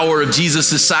power of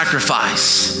Jesus'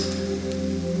 sacrifice.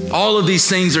 All of these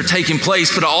things are taking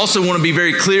place, but I also want to be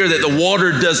very clear that the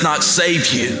water does not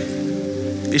save you.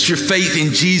 It's your faith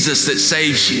in Jesus that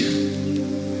saves you.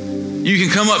 You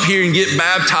can come up here and get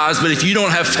baptized, but if you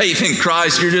don't have faith in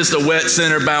Christ, you're just a wet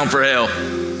sinner bound for hell.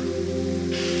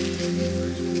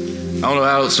 I don't know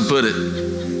how else to put it.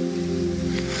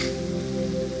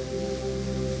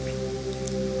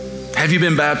 Have you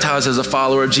been baptized as a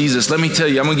follower of Jesus? Let me tell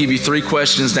you, I'm going to give you 3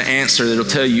 questions to answer that'll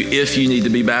tell you if you need to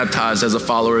be baptized as a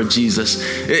follower of Jesus.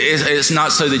 It's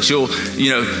not so that you'll,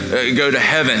 go to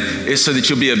heaven. It's so that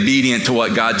you'll be obedient to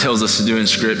what God tells us to do in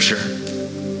Scripture.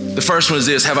 The first one is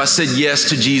this: have I said yes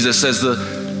to Jesus as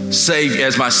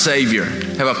my Savior?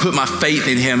 Have I put my faith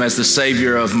in Him as the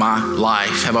Savior of my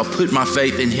life? Have I put my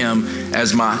faith in Him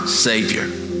as my Savior?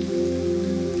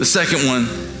 The second one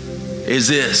is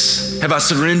this: have I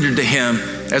surrendered to Him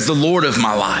as the Lord of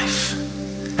my life?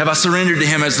 Have I surrendered to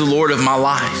Him as the Lord of my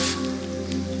life?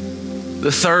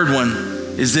 The third one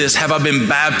is this: have I been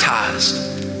baptized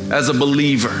as a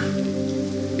believer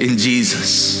in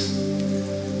Jesus?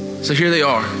 So here they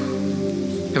are.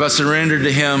 Have I surrendered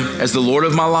to Him as the Lord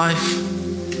of my life?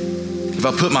 Have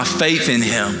I put my faith in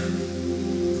Him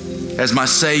as my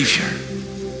Savior?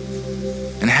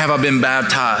 And have I been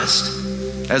baptized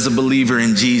as a believer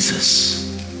in Jesus?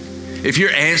 If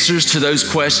your answers to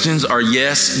those questions are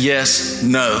yes, yes,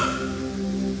 no,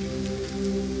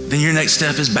 then your next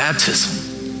step is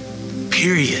baptism.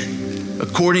 Period.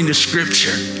 According to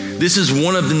Scripture. This is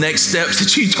one of the next steps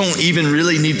that you don't even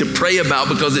really need to pray about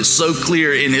because it's so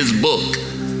clear in His book.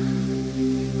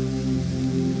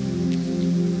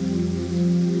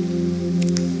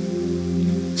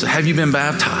 So have you been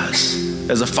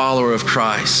baptized as a follower of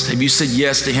Christ? Have you said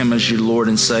yes to Him as your Lord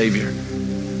and Savior?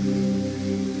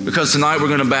 Because tonight we're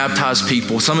going to baptize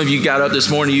people. Some of you got up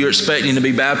this morning, you're expecting to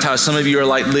be baptized. Some of you are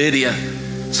like Lydia.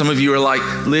 Some of you are like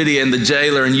Lydia and the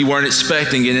jailer, and you weren't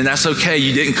expecting it, and that's okay.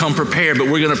 You didn't come prepared, but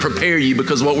we're going to prepare you,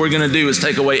 because what we're going to do is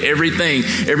take away everything,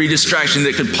 every distraction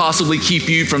that could possibly keep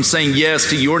you from saying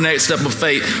yes to your next step of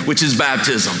faith, which is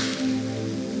baptism.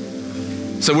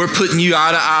 So we're putting you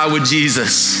eye to eye with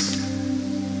Jesus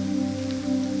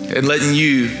and letting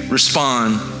you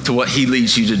respond to what He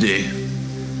leads you to do.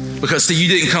 Because see, you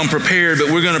didn't come prepared,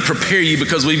 but we're going to prepare you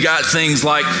because we've got things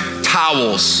like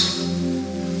towels,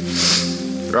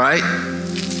 right,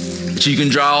 that you can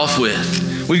dry off with.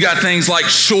 We've got things like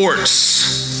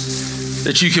shorts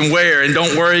that you can wear. And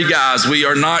don't worry, guys, we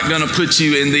are not going to put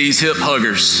you in these hip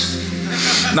huggers.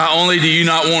 Not only do you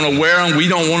not want to wear them, we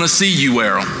don't want to see you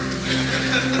wear them.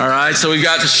 All right, so we've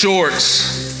got the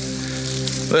shorts.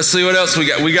 Let's see what else we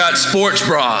got. We got sports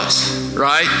bras,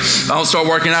 right? If I don't start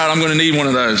working out, I'm going to need one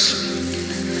of those.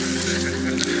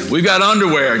 We've got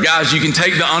underwear. Guys, you can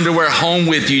take the underwear home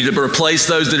with you to replace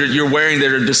those that you're wearing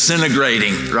that are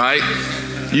disintegrating, right?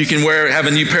 You can have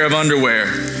a new pair of underwear.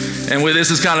 And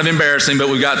this is kind of embarrassing, but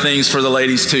we've got things for the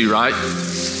ladies too, right?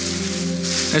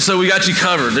 And so we got you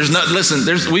covered.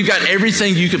 We've got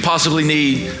everything you could possibly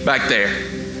need back there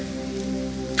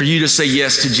for you to say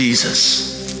yes to Jesus.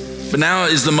 But now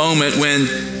is the moment when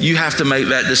you have to make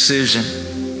that decision.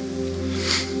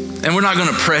 And we're not going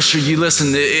to pressure you.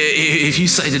 Listen, if you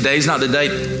say today's not the day,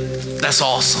 that's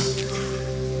awesome.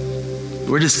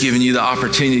 We're just giving you the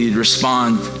opportunity to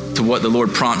respond to what the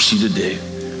Lord prompts you to do.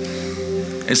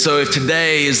 And so if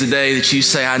today is the day that you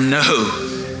say, I know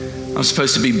I'm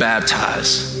supposed to be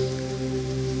baptized,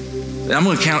 then I'm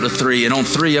going to count to 3. And on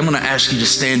 3, I'm going to ask you to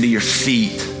stand to your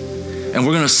feet. And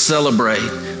we're going to celebrate.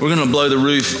 We're going to blow the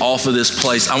roof off of this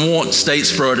place. I want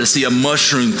Statesboro to see a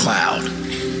mushroom cloud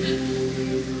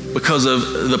because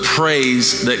of the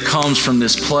praise that comes from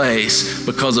this place,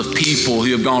 because of people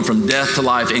who have gone from death to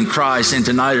life in Christ, and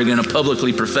tonight are going to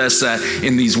publicly profess that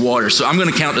in these waters. So I'm going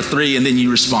to count to 3, and then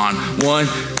you respond. 1,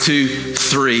 2,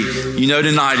 3. You know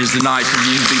tonight is the night for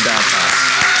you to be baptized.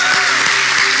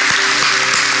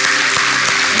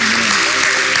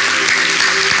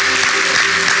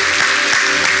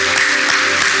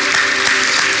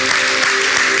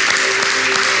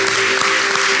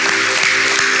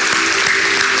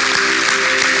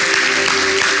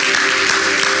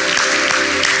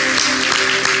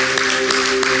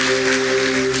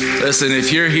 Listen,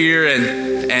 if you're here and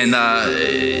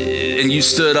you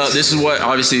stood up, this is what,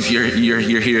 obviously, if you're here,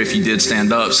 if you did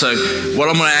stand up. So what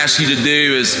I'm going to ask you to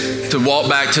do is to walk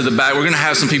back to the back. We're going to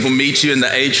have some people meet you in the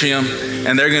atrium,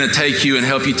 and they're going to take you and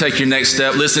help you take your next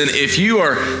step. Listen, if you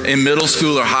are in middle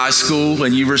school or high school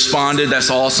and you responded, that's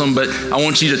awesome. But I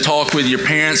want you to talk with your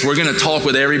parents. We're going to talk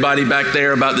with everybody back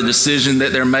there about the decision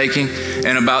that they're making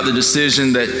and about the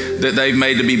decision that they've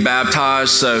made to be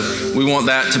baptized. So we want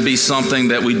that to be something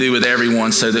that we do with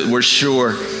everyone so that we're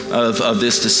sure of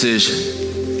this decision.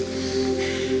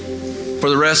 For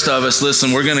the rest of us,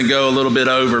 listen, we're going to go a little bit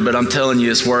over, but I'm telling you,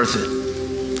 it's worth it.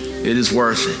 It is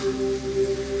worth it.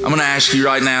 I'm going to ask you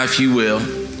right now, if you will,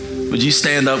 would you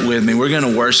stand up with me? We're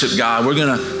going to worship God. We're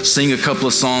going to sing a couple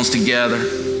of songs together.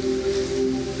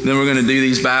 Then we're going to do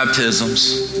these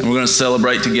baptisms, and we're going to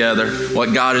celebrate together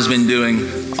what God has been doing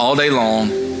all day long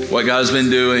what God has been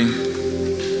doing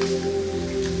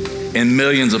in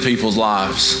millions of people's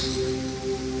lives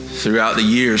throughout the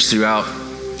years, throughout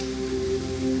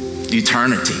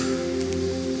eternity.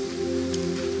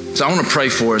 So I want to pray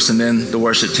for us, and then the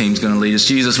worship team's going to lead us.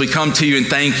 Jesus, we come to you and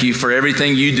thank you for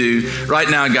everything you do. Right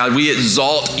now, God, we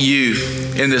exalt you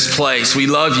in this place. We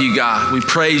love you, God. We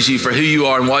praise you for who you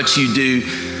are and what you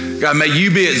do. God, may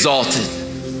you be exalted.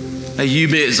 May you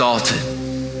be exalted.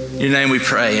 In your name we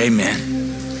pray, amen.